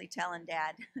basically telling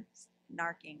dad,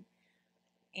 narking.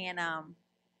 And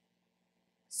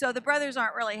so the brothers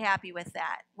aren't really happy with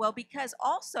that. Well, because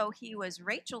also he was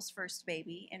Rachel's first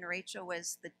baby, and Rachel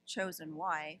was the chosen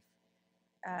wife,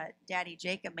 Daddy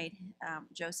Jacob made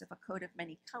Joseph a coat of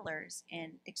many colors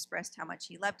and expressed how much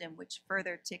he loved him, which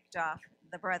further ticked off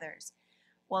the brothers.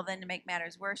 Well, then to make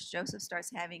matters worse, Joseph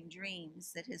starts having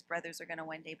dreams that his brothers are going to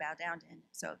one day bow down to him.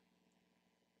 So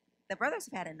the brothers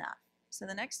have had enough. So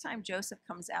the next time Joseph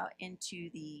comes out into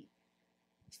the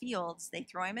fields, they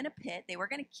throw him in a pit. They were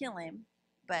going to kill him,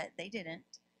 but they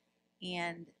didn't.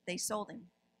 And they sold him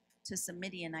to some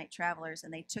Midianite travelers,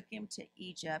 and they took him to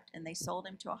Egypt, and they sold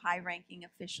him to a high-ranking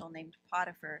official named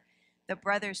Potiphar. The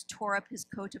brothers tore up his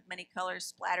coat of many colors,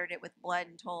 splattered it with blood,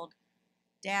 and told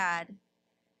Dad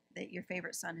that your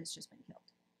favorite son has just been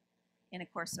killed. And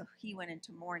of course, so he went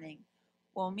into mourning.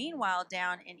 Well, meanwhile,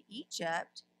 down in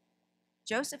Egypt,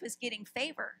 Joseph is getting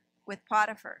favor with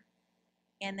Potiphar.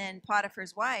 And then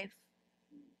Potiphar's wife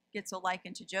gets a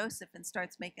liking to Joseph and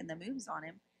starts making the moves on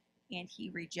him. And he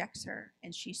rejects her.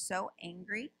 And she's so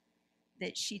angry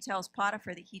that she tells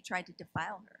Potiphar that he tried to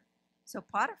defile her. So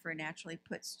Potiphar naturally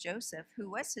puts Joseph, who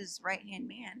was his right-hand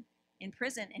man, in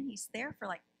prison. And he's there for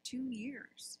like 2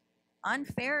 years,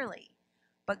 unfairly.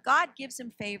 But God gives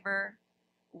him favor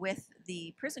with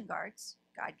the prison guards.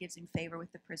 God gives him favor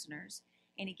with the prisoners.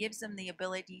 And he gives them the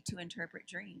ability to interpret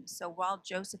dreams. So while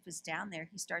Joseph is down there,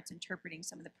 he starts interpreting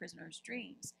some of the prisoners'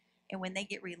 dreams. And when they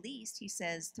get released, he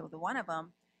says to the one of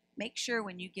them, make sure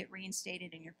when you get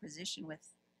reinstated in your position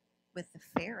with the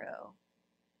Pharaoh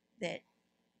that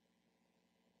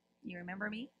you remember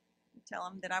me. Tell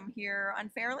him that I'm here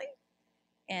unfairly.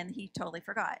 And he totally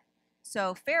forgot.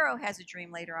 So Pharaoh has a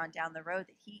dream later on down the road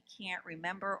that he can't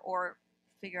remember or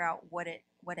figure out what it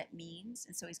means.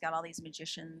 And so he's got all these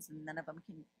magicians, and none of them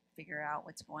can figure out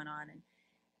what's going on. And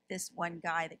this one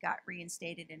guy that got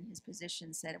reinstated in his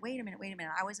position said, wait a minute,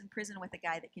 I was in prison with a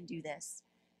guy that can do this.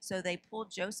 So they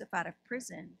pulled Joseph out of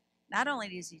prison. Not only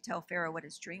does he tell Pharaoh what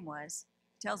his dream was,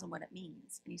 he tells him what it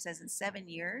means. And he says, in 7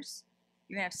 years,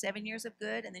 you're going to have 7 years of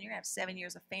good, and then you're going to have 7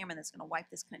 years of famine that's going to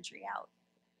wipe this country out.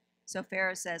 So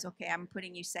Pharaoh says, okay, I'm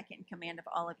putting you second in command of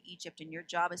all of Egypt, and your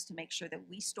job is to make sure that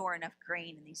we store enough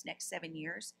grain in these next 7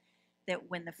 years that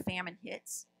when the famine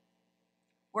hits,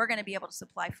 we're going to be able to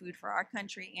supply food for our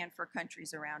country and for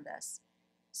countries around us.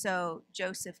 So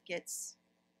Joseph gets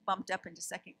bumped up into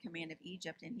second command of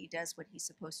Egypt, and he does what he's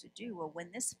supposed to do. Well,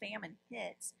 when this famine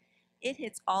hits, it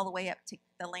hits all the way up to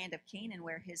the land of Canaan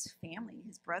where his family,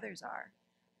 his brothers are,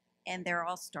 and they're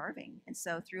all starving. And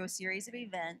so through a series of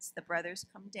events, the brothers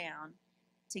come down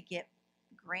to get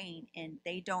grain, and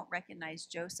they don't recognize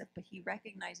Joseph, but he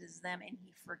recognizes them and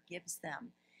he forgives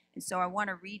them. And so I want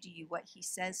to read to you what he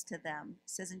says to them. It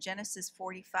says in Genesis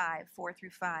 45,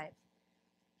 4-5.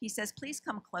 He says, please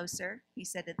come closer, he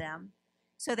said to them.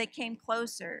 So they came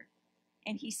closer,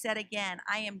 and he said again,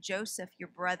 I am Joseph, your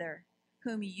brother,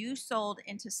 whom you sold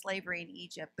into slavery in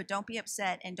Egypt. But don't be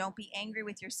upset and don't be angry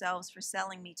with yourselves for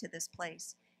selling me to this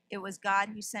place. It was God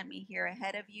who sent me here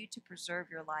ahead of you to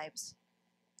preserve your lives.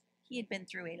 He had been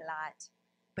through a lot,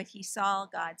 but he saw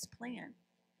God's plan.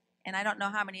 And I don't know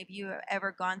how many of you have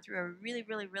ever gone through a really,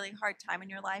 really, really hard time in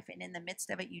your life, and in the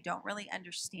midst of it, you don't really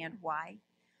understand why,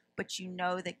 but you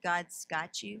know that God's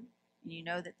got you, and you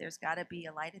know that there's got to be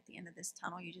a light at the end of this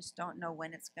tunnel. You just don't know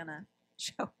when it's going to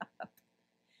show up.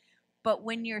 But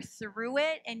when you're through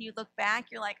it and you look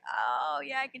back, you're like, oh,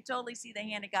 yeah, I can totally see the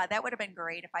hand of God. That would have been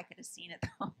great if I could have seen it the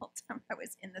whole time I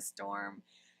was in the storm.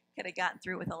 Could have gotten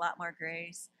through with a lot more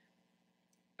grace.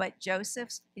 But Joseph,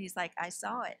 he's like, I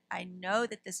saw it. I know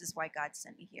that this is why God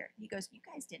sent me here. He goes, you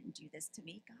guys didn't do this to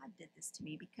me. God did this to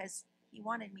me because he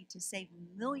wanted me to save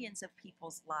millions of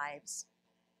people's lives.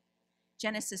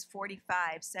 Genesis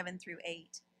 45,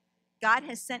 7-8. God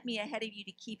has sent me ahead of you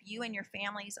to keep you and your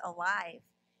families alive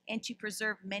and to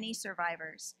preserve many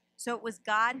survivors. So it was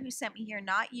God who sent me here,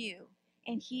 not you.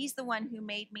 And he's the one who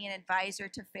made me an advisor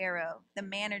to Pharaoh, the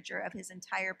manager of his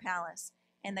entire palace,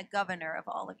 and the governor of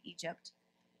all of Egypt.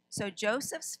 So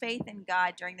Joseph's faith in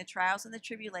God during the trials and the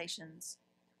tribulations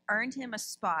earned him a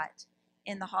spot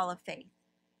in the Hall of Faith.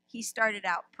 He started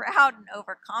out proud and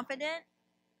overconfident.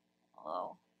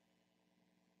 Oh.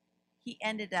 He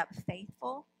ended up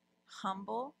faithful,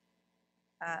 humble,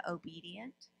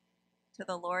 obedient to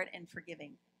the Lord, and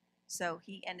forgiving. So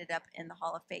he ended up in the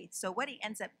Hall of Faith. So what he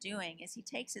ends up doing is he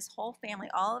takes his whole family,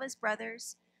 all of his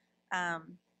brothers,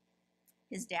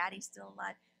 his daddy's still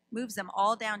alive, moves them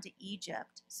all down to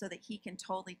Egypt so that he can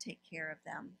totally take care of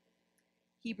them.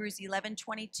 Hebrews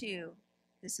 11:22,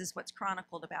 this is what's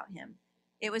chronicled about him.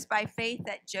 It was by faith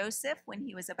that Joseph, when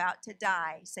he was about to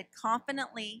die, said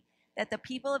confidently that the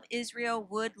people of Israel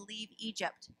would leave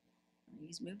Egypt.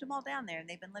 He's moved them all down there, and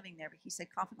they've been living there, but he said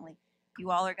confidently,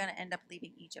 you all are going to end up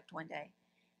leaving Egypt one day.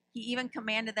 He even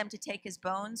commanded them to take his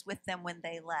bones with them when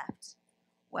they left.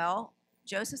 Well,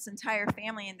 Joseph's entire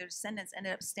family and their descendants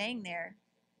ended up staying there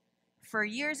for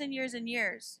years and years and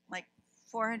years, like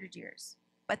 400 years.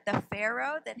 But the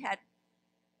Pharaoh that had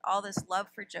all this love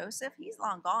for Joseph, he's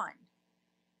long gone.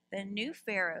 The new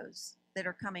pharaohs that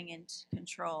are coming into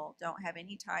control don't have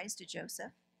any ties to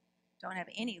Joseph, don't have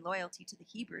any loyalty to the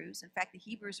Hebrews. In fact, the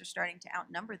Hebrews are starting to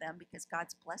outnumber them because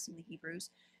God's blessing the Hebrews.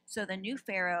 So the new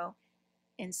Pharaoh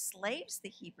enslaves the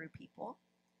Hebrew people,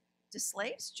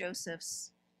 disslaves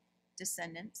Joseph's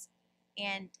descendants,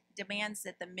 and demands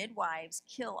that the midwives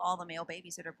kill all the male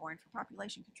babies that are born for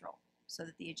population control so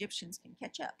that the Egyptians can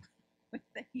catch up with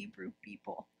the Hebrew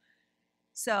people.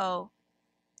 So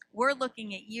we're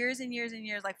looking at years and years and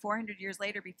years, like 400 years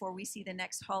later, before we see the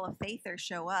next Hall of Faither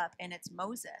show up, and it's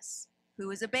Moses, who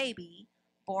is a baby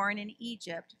born in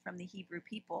Egypt from the Hebrew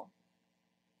people.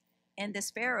 And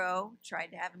this Pharaoh tried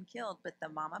to have him killed, but the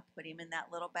mama put him in that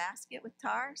little basket with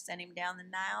tar, sent him down the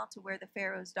Nile to where the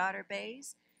Pharaoh's daughter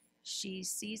bathes. She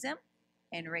sees him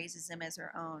and raises him as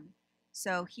her own.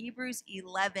 So Hebrews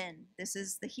 11, this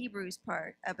is the Hebrews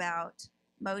part about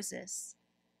Moses.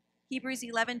 Hebrews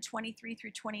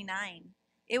 11:23-29.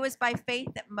 It was by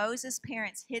faith that Moses'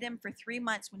 parents hid him for 3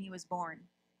 months when he was born.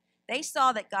 They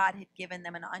saw that God had given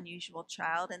them an unusual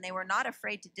child, and they were not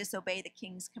afraid to disobey the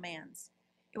king's commands.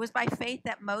 It was by faith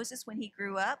that Moses, when he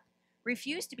grew up,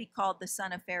 refused to be called the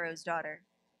son of Pharaoh's daughter.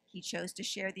 He chose to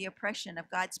share the oppression of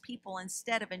God's people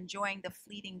instead of enjoying the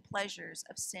fleeting pleasures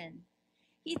of sin.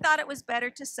 He thought it was better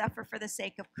to suffer for the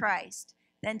sake of Christ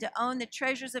than to own the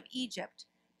treasures of Egypt,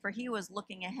 for he was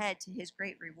looking ahead to his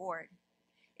great reward.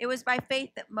 It was by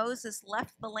faith that Moses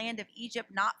left the land of Egypt,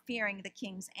 not fearing the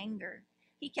king's anger.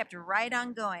 He kept right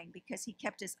on going because he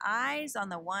kept his eyes on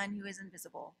the one who is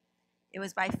invisible. It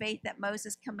was by faith that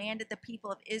Moses commanded the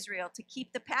people of Israel to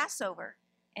keep the Passover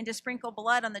and to sprinkle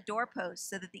blood on the doorposts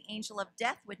so that the angel of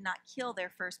death would not kill their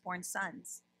firstborn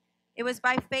sons. It was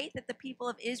by faith that the people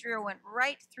of Israel went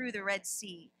right through the Red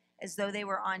Sea as though they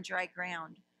were on dry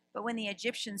ground. But when the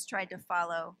Egyptians tried to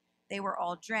follow, they were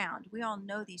all drowned. We all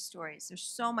know these stories. There's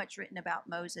so much written about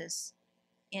Moses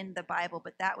in the Bible,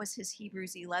 but that was his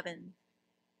Hebrews 11,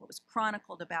 what was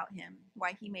chronicled about him,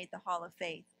 why he made the Hall of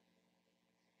Faith.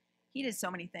 He did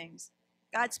so many things.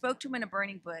 God spoke to him in a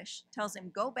burning bush, tells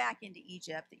him, go back into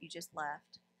Egypt that you just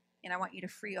left, and I want you to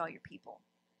free all your people.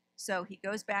 So he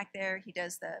goes back there. He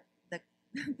does the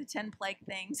 10 plague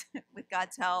things with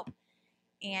God's help,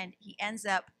 and he ends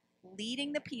up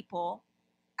leading the people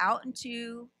out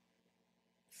into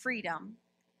freedom.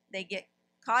 They get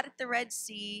caught at the Red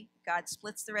Sea. God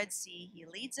splits the Red Sea. He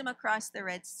leads them across the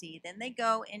Red Sea. Then they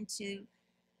go into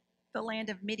the land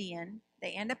of Midian.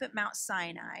 They end up at Mount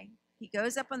Sinai. He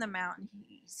goes up on the mountain.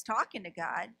 He's talking to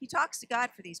God. He talks to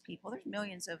God for these people. There's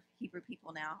millions of Hebrew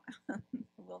people now in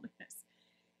the wilderness.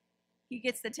 He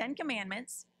gets the 10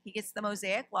 Commandments. He gets the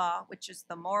Mosaic Law, which is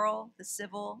the moral, the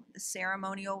civil, the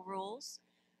ceremonial rules,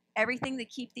 everything to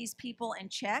keep these people in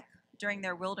check during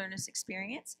their wilderness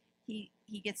experience. He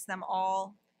gets them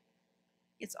all,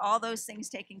 gets all those things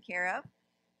taken care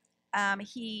of.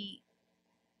 He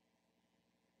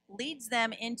leads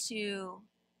them into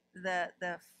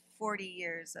the 40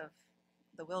 years of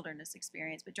the wilderness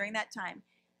experience. But during that time,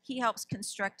 he helps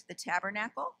construct the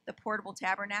tabernacle, the portable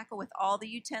tabernacle with all the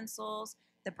utensils,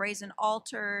 the brazen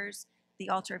altars, the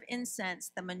altar of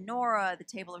incense, the menorah, the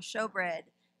table of showbread,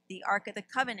 the Ark of the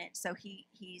Covenant. So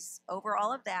he's over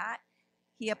all of that.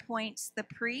 He appoints the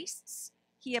priests.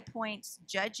 He appoints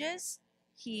judges.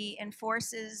 He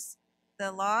enforces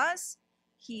the laws.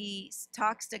 He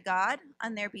talks to God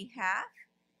on their behalf.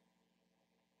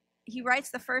 He writes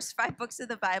the first 5 books of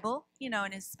the Bible, in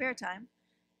his spare time.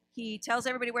 He tells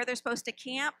everybody where they're supposed to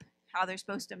camp, how they're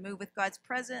supposed to move with God's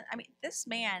presence. I mean, this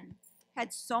man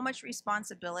had so much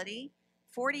responsibility,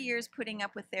 40 years putting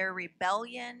up with their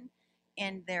rebellion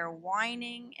and their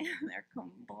whining and their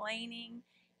complaining.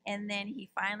 And then he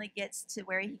finally gets to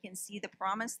where he can see the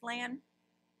promised land.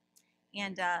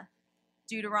 And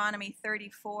Deuteronomy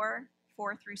 34,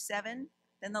 4-7,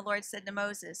 then the Lord said to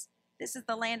Moses, this is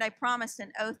the land I promised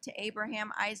an oath to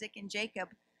Abraham, Isaac, and Jacob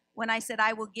when I said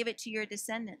I will give it to your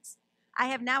descendants. I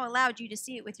have now allowed you to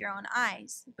see it with your own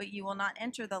eyes, but you will not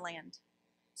enter the land.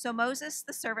 So Moses,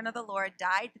 the servant of the Lord,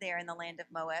 died there in the land of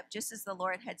Moab, just as the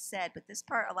Lord had said. But this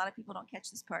part, a lot of people don't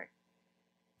catch this part.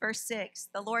 Verse 6,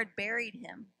 the Lord buried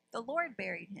him. The Lord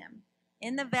buried him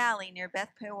in the valley near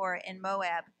Beth Peor in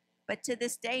Moab. But to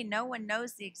this day, no one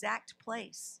knows the exact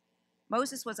place.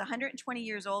 Moses was 120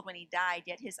 years old when he died,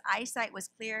 yet his eyesight was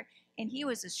clear and he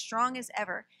was as strong as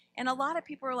ever. And a lot of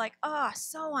people were like, oh,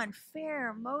 so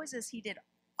unfair. Moses, he did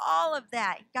all of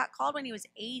that. He got called when he was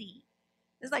 80.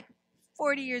 This is like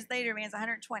 40 years later, man's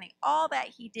 120. All that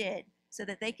he did so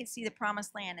that they could see the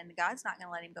promised land, and God's not going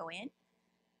to let him go in.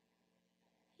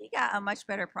 He got a much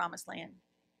better promised land.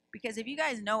 Because if you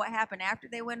guys know what happened after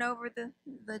they went over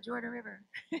the Jordan River,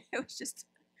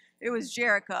 it was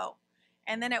Jericho.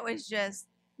 And then it was just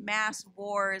mass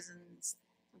wars and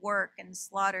work and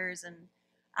slaughters. And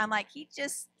I'm like,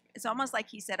 it's almost like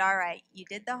he said, all right, you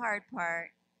did the hard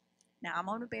part. Now I'm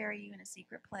going to bury you in a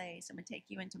secret place. I'm going to take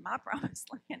you into my promised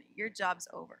land. Your job's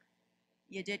over.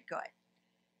 You did good.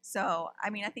 So, I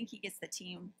think he gets the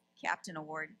team captain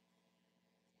award.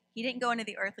 He didn't go into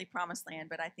the earthly promised land,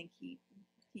 but I think he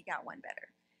got one better.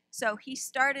 So he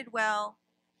started well.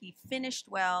 He finished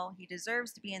well. He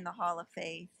deserves to be in the Hall of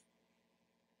Faith.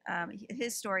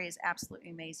 His story is absolutely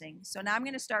amazing. So now I'm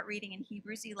going to start reading in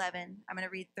Hebrews 11. I'm going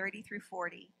to read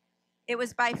 30-40. It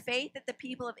was by faith that the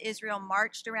people of Israel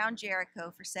marched around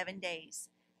Jericho for 7 days,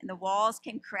 and the walls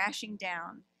came crashing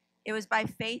down. It was by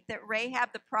faith that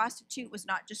Rahab the prostitute was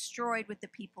not destroyed with the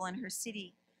people in her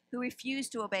city who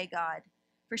refused to obey God,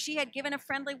 for she had given a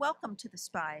friendly welcome to the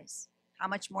spies. How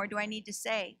much more do I need to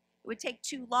say? It would take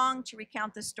too long to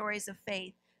recount the stories of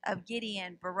faith of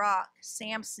Gideon, Barak,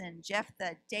 Samson,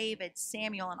 Jephthah, David,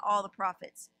 Samuel, and all the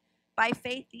prophets. By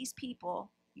faith, these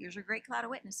people, here's your great cloud of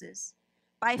witnesses,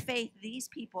 by faith, these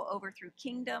people overthrew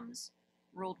kingdoms,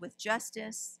 ruled with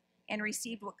justice, and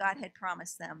received what God had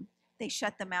promised them. They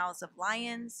shut the mouths of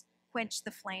lions, quenched the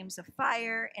flames of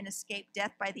fire, and escaped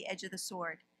death by the edge of the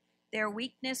sword. Their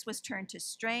weakness was turned to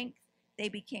strength. They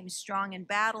became strong in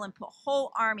battle and put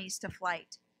whole armies to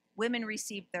flight. Women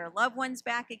received their loved ones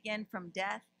back again from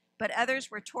death, but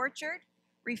others were tortured,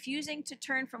 refusing to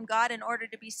turn from God in order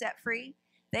to be set free.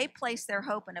 They placed their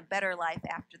hope in a better life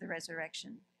after the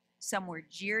resurrection. Some were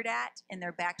jeered at, and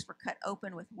their backs were cut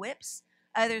open with whips.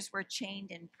 Others were chained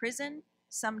in prison.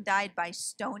 Some died by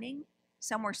stoning.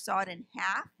 Some were sawed in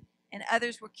half, and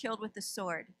others were killed with the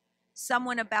sword. Some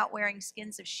went about wearing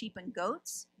skins of sheep and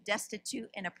goats, destitute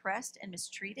and oppressed and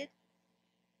mistreated.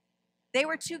 They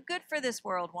were too good for this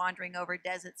world, wandering over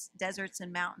deserts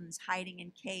and mountains, hiding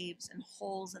in caves and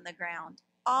holes in the ground.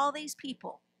 All these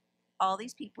people,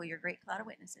 your great cloud of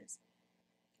witnesses,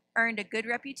 earned a good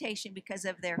reputation because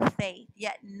of their faith,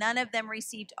 yet none of them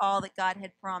received all that God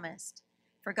had promised.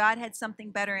 For God had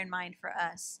something better in mind for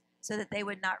us, so that they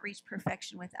would not reach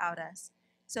perfection without us.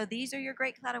 So these are your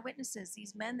great cloud of witnesses,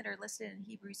 these men that are listed in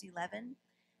Hebrews 11.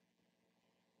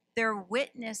 Their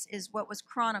witness is what was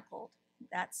chronicled.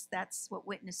 That's what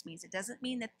witness means. It doesn't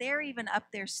mean that they're even up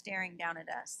there staring down at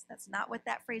us. That's not what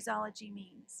that phraseology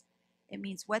means. It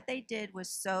means what they did was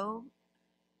so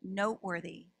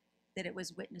noteworthy that it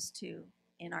was witnessed to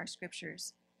in our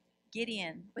scriptures.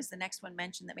 Gideon was the next one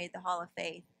mentioned that made the Hall of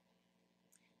Faith.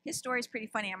 His story is pretty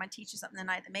funny. I'm going to teach you something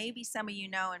tonight that maybe some of you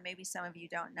know and maybe some of you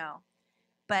don't know.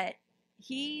 But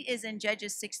he is in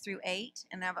Judges 6 through 8,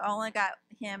 and I've only got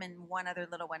him and one other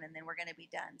little one, and then we're going to be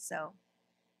done. So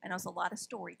I know it's a lot of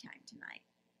story time tonight.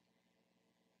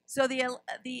 So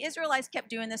the Israelites kept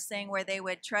doing this thing where they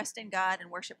would trust in God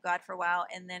and worship God for a while,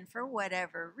 and then for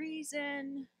whatever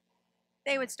reason,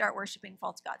 they would start worshiping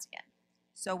false gods again.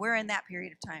 So we're in that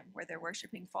period of time where they're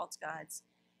worshiping false gods.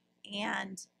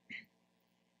 And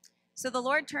so the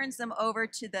Lord turns them over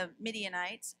to the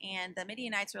Midianites, and the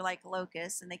Midianites are like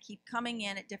locusts, and they keep coming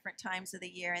in at different times of the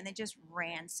year, and they just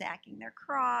ransacking their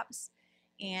crops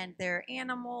and their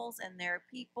animals and their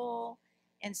people.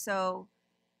 And so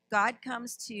God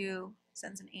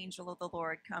sends an angel of the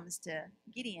Lord, comes to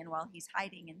Gideon while he's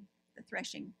hiding in the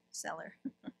threshing cellar.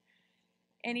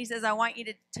 And he says, I want you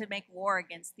to make war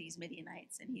against these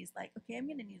Midianites. And he's like, okay, I'm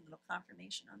going to need a little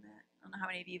confirmation on that. I don't know how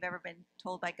many of you have ever been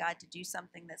told by God to do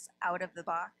something that's out of the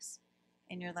box.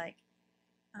 And you're like,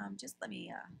 just let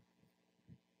me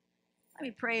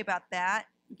pray about that.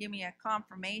 Give me a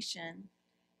confirmation.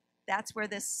 That's where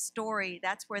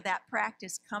that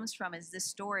practice comes from, is this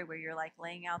story where you're like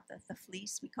laying out the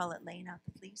fleece. We call it laying out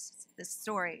the fleece. This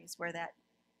story is where that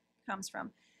comes from.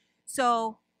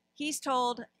 So he's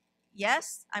told,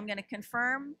 yes, I'm going to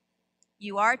confirm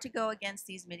you are to go against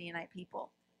these Midianite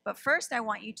people. But first, I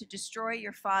want you to destroy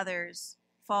your father's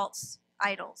false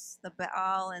idols, the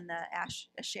Baal and the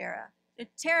Asherah.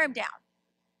 Tear them down.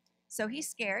 So he's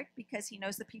scared because he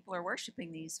knows the people are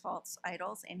worshiping these false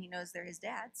idols, and he knows they're his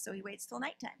dad's. So he waits till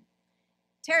nighttime,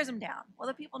 tears them down. Well,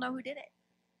 the people know who did it.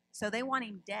 So they want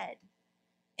him dead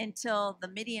until the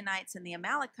Midianites and the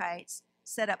Amalekites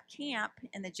set up camp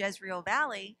in the Jezreel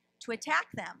Valley to attack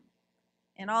them.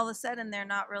 And all of a sudden, they're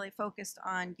not really focused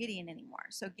on Gideon anymore.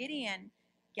 So Gideon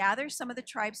gathers some of the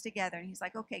tribes together, and he's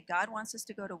like, okay, God wants us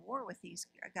to go to war with these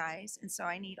guys, and so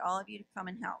I need all of you to come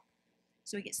and help.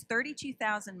 So he gets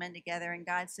 32,000 men together, and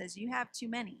God says, you have too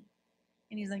many.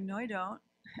 And he's like, no, I don't.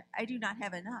 I do not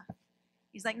have enough.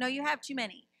 He's like, no, you have too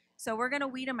many. So we're going to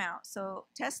weed them out. So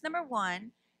test number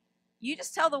 1, you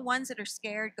just tell the ones that are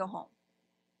scared, go home.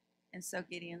 And so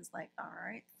Gideon's like, all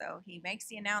right. So he makes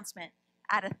the announcement.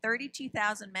 Out of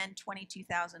 32,000 men,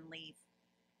 22,000 leave.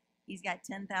 He's got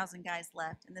 10,000 guys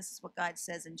left. And this is what God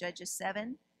says in Judges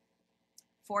 7,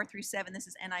 4 through 7. This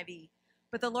is NIV.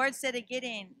 But the Lord said to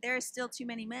Gideon, there are still too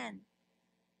many men.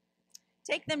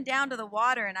 Take them down to the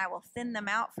water, and I will thin them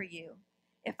out for you.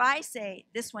 If I say,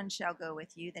 this one shall go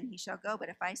with you, then he shall go. But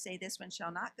if I say, this one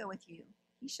shall not go with you,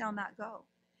 he shall not go.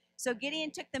 So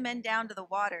Gideon took the men down to the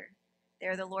water.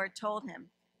 There the Lord told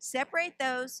him, separate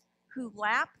those who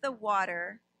lap the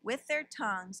water with their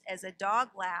tongues as a dog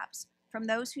laps from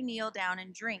those who kneel down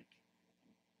and drink.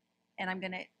 And I'm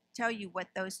going to tell you what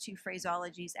those two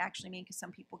phraseologies actually mean, because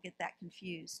some people get that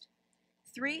confused.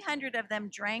 300 of them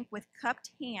drank with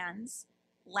cupped hands,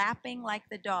 lapping like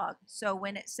the dog. So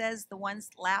when it says the ones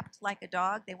lapped like a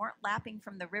dog, they weren't lapping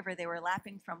from the river, they were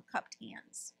lapping from cupped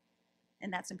hands.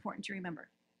 And that's important to remember.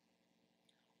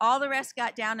 All the rest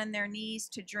got down on their knees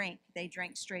to drink. They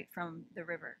drank straight from the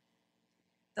river.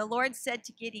 The Lord said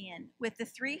to Gideon, with the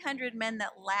 300 men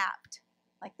that lapped,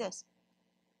 like this,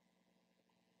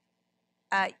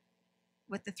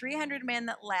 with the 300 men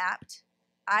that lapped,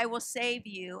 I will save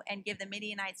you and give the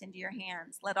Midianites into your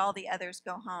hands. Let all the others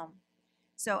go home.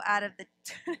 So out of the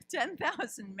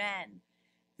 10,000 men,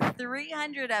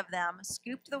 300 of them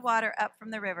scooped the water up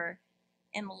from the river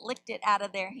and licked it out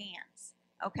of their hands.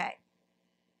 Okay.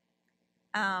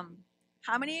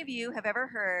 How many of you have ever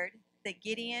heard that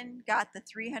Gideon got the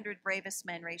 300 bravest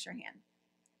men? Raise your hand.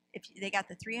 If they got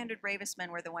the 300 bravest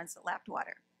men were the ones that lapped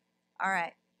water. All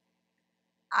right.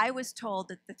 I was told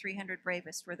that the 300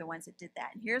 bravest were the ones that did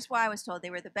that. And here's why I was told. They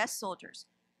were the best soldiers.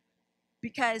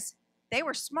 Because they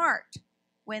were smart.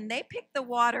 When they picked the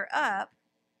water up,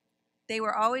 they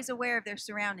were always aware of their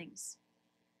surroundings.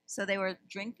 So they were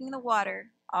drinking the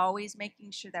water, always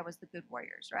making sure that was the good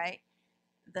warriors, right?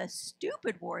 The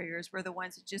stupid warriors were the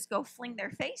ones that just go fling their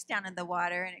face down in the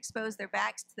water and expose their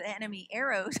backs to the enemy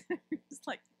arrows. It's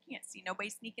like, you can't see nobody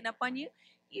sneaking up on you.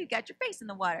 You got your face in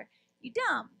the water. You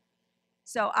dumb.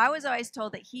 So I was always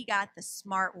told that he got the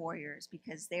smart warriors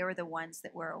because they were the ones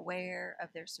that were aware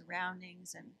of their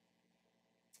surroundings. And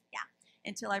yeah,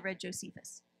 until I read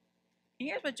Josephus. And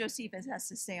here's what Josephus has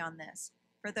to say on this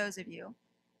for those of you.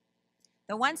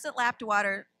 The ones that lapped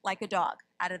water like a dog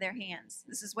out of their hands.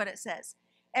 This is what it says.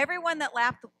 Everyone that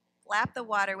lapped the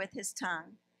water with his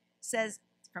tongue, says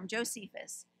from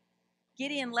Josephus,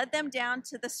 Gideon led them down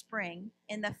to the spring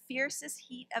in the fiercest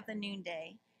heat of the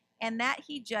noonday, and that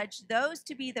he judged those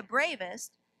to be the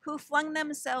bravest who flung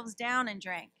themselves down and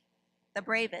drank. The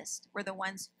bravest were the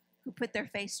ones who put their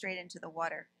face straight into the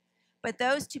water. But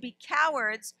those to be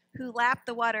cowards who lapped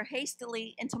the water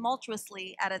hastily and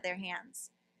tumultuously out of their hands.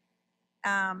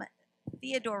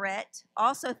 Theodoret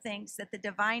also thinks that the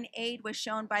divine aid was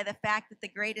shown by the fact that the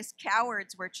greatest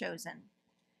cowards were chosen.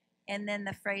 And then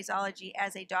the phraseology,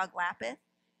 as a dog lappeth,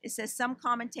 it says some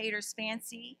commentators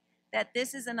fancy that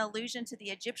this is an allusion to the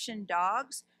Egyptian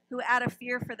dogs who, out of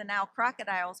fear for the Nile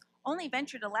crocodiles, only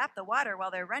venture to lap the water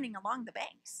while they're running along the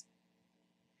banks.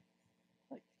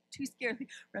 Like, too scared,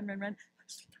 run, run, run.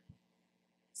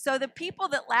 So the people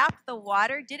that lapped the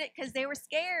water did it because they were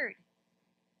scared.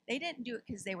 They didn't do it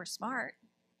because they were smart.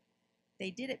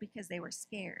 They did it because they were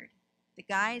scared. The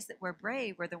guys that were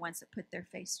brave were the ones that put their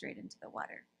face straight into the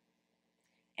water.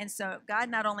 And so God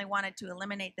not only wanted to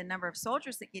eliminate the number of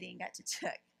soldiers that Gideon got to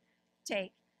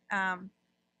take,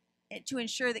 to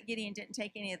ensure that Gideon didn't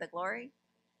take any of the glory,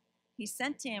 he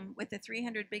sent him with the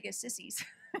 300 biggest sissies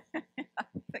of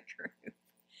the group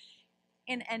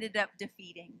and ended up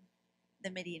defeating the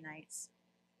Midianites.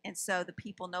 And so the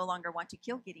people no longer want to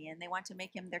kill Gideon. They want to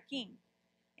make him their king.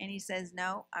 And he says,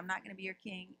 no, I'm not going to be your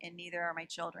king, and neither are my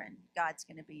children. God's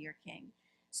going to be your king.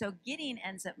 So Gideon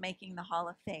ends up making the Hall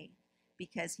of Faith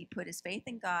because he put his faith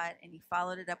in God and he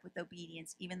followed it up with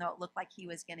obedience, even though it looked like he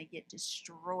was going to get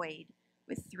destroyed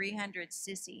with 300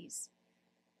 sissies.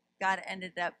 God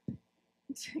ended up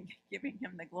giving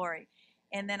him the glory.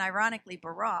 And then ironically,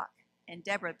 Barak and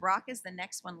Deborah. Barak is the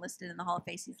next one listed in the Hall of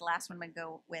Faith. He's the last one I'm going to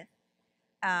go with.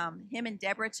 Him and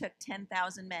Deborah took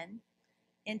 10,000 men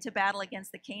into battle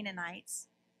against the Canaanites,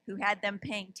 who had them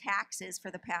paying taxes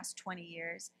for the past 20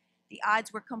 years. The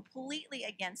odds were completely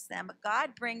against them. But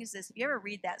God brings this, if you ever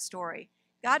read that story,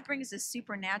 God brings this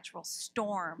supernatural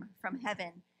storm from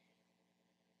heaven.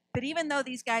 But even though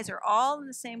these guys are all in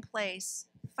the same place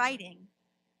fighting,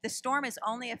 the storm is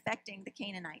only affecting the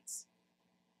Canaanites.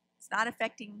 It's not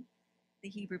affecting the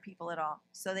Hebrew people at all.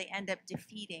 So they end up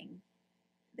defeating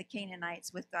the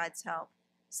Canaanites with God's help.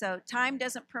 So time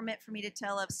doesn't permit for me to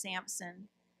tell of Samson,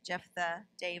 Jephthah,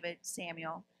 David,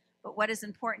 Samuel. But what is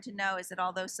important to know is that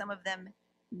although some of them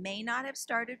may not have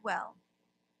started well,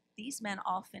 these men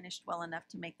all finished well enough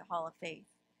to make the Hall of Faith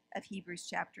of Hebrews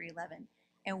chapter 11.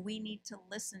 And we need to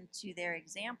listen to their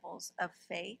examples of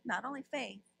faith, not only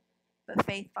faith, but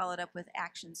faith followed up with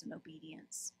actions and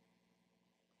obedience.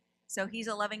 So he's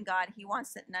a loving God. He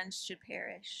wants that none should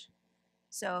perish.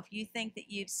 So if you think that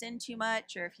you've sinned too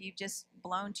much or if you've just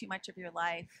blown too much of your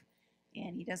life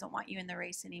and he doesn't want you in the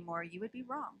race anymore, you would be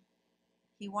wrong.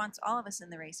 He wants all of us in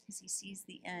the race because he sees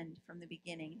the end from the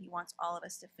beginning. He wants all of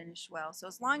us to finish well. So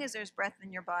as long as there's breath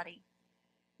in your body,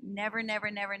 never,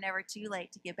 never, never, never too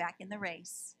late to get back in the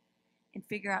race and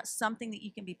figure out something that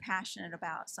you can be passionate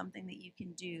about, something that you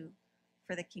can do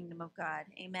for the kingdom of God.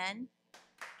 Amen?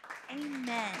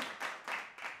 Amen.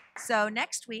 So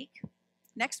next week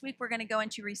we're going to go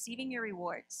into receiving your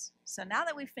rewards. So now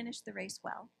that we've finished the race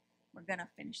well, we're going to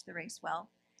finish the race well.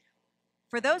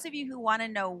 For those of you who want to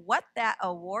know what that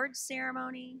award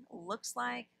ceremony looks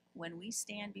like when we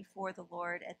stand before the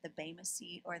Lord at the Bema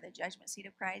seat or the judgment seat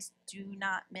of Christ, do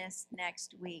not miss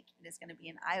next week. It is going to be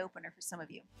an eye-opener for some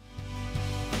of you.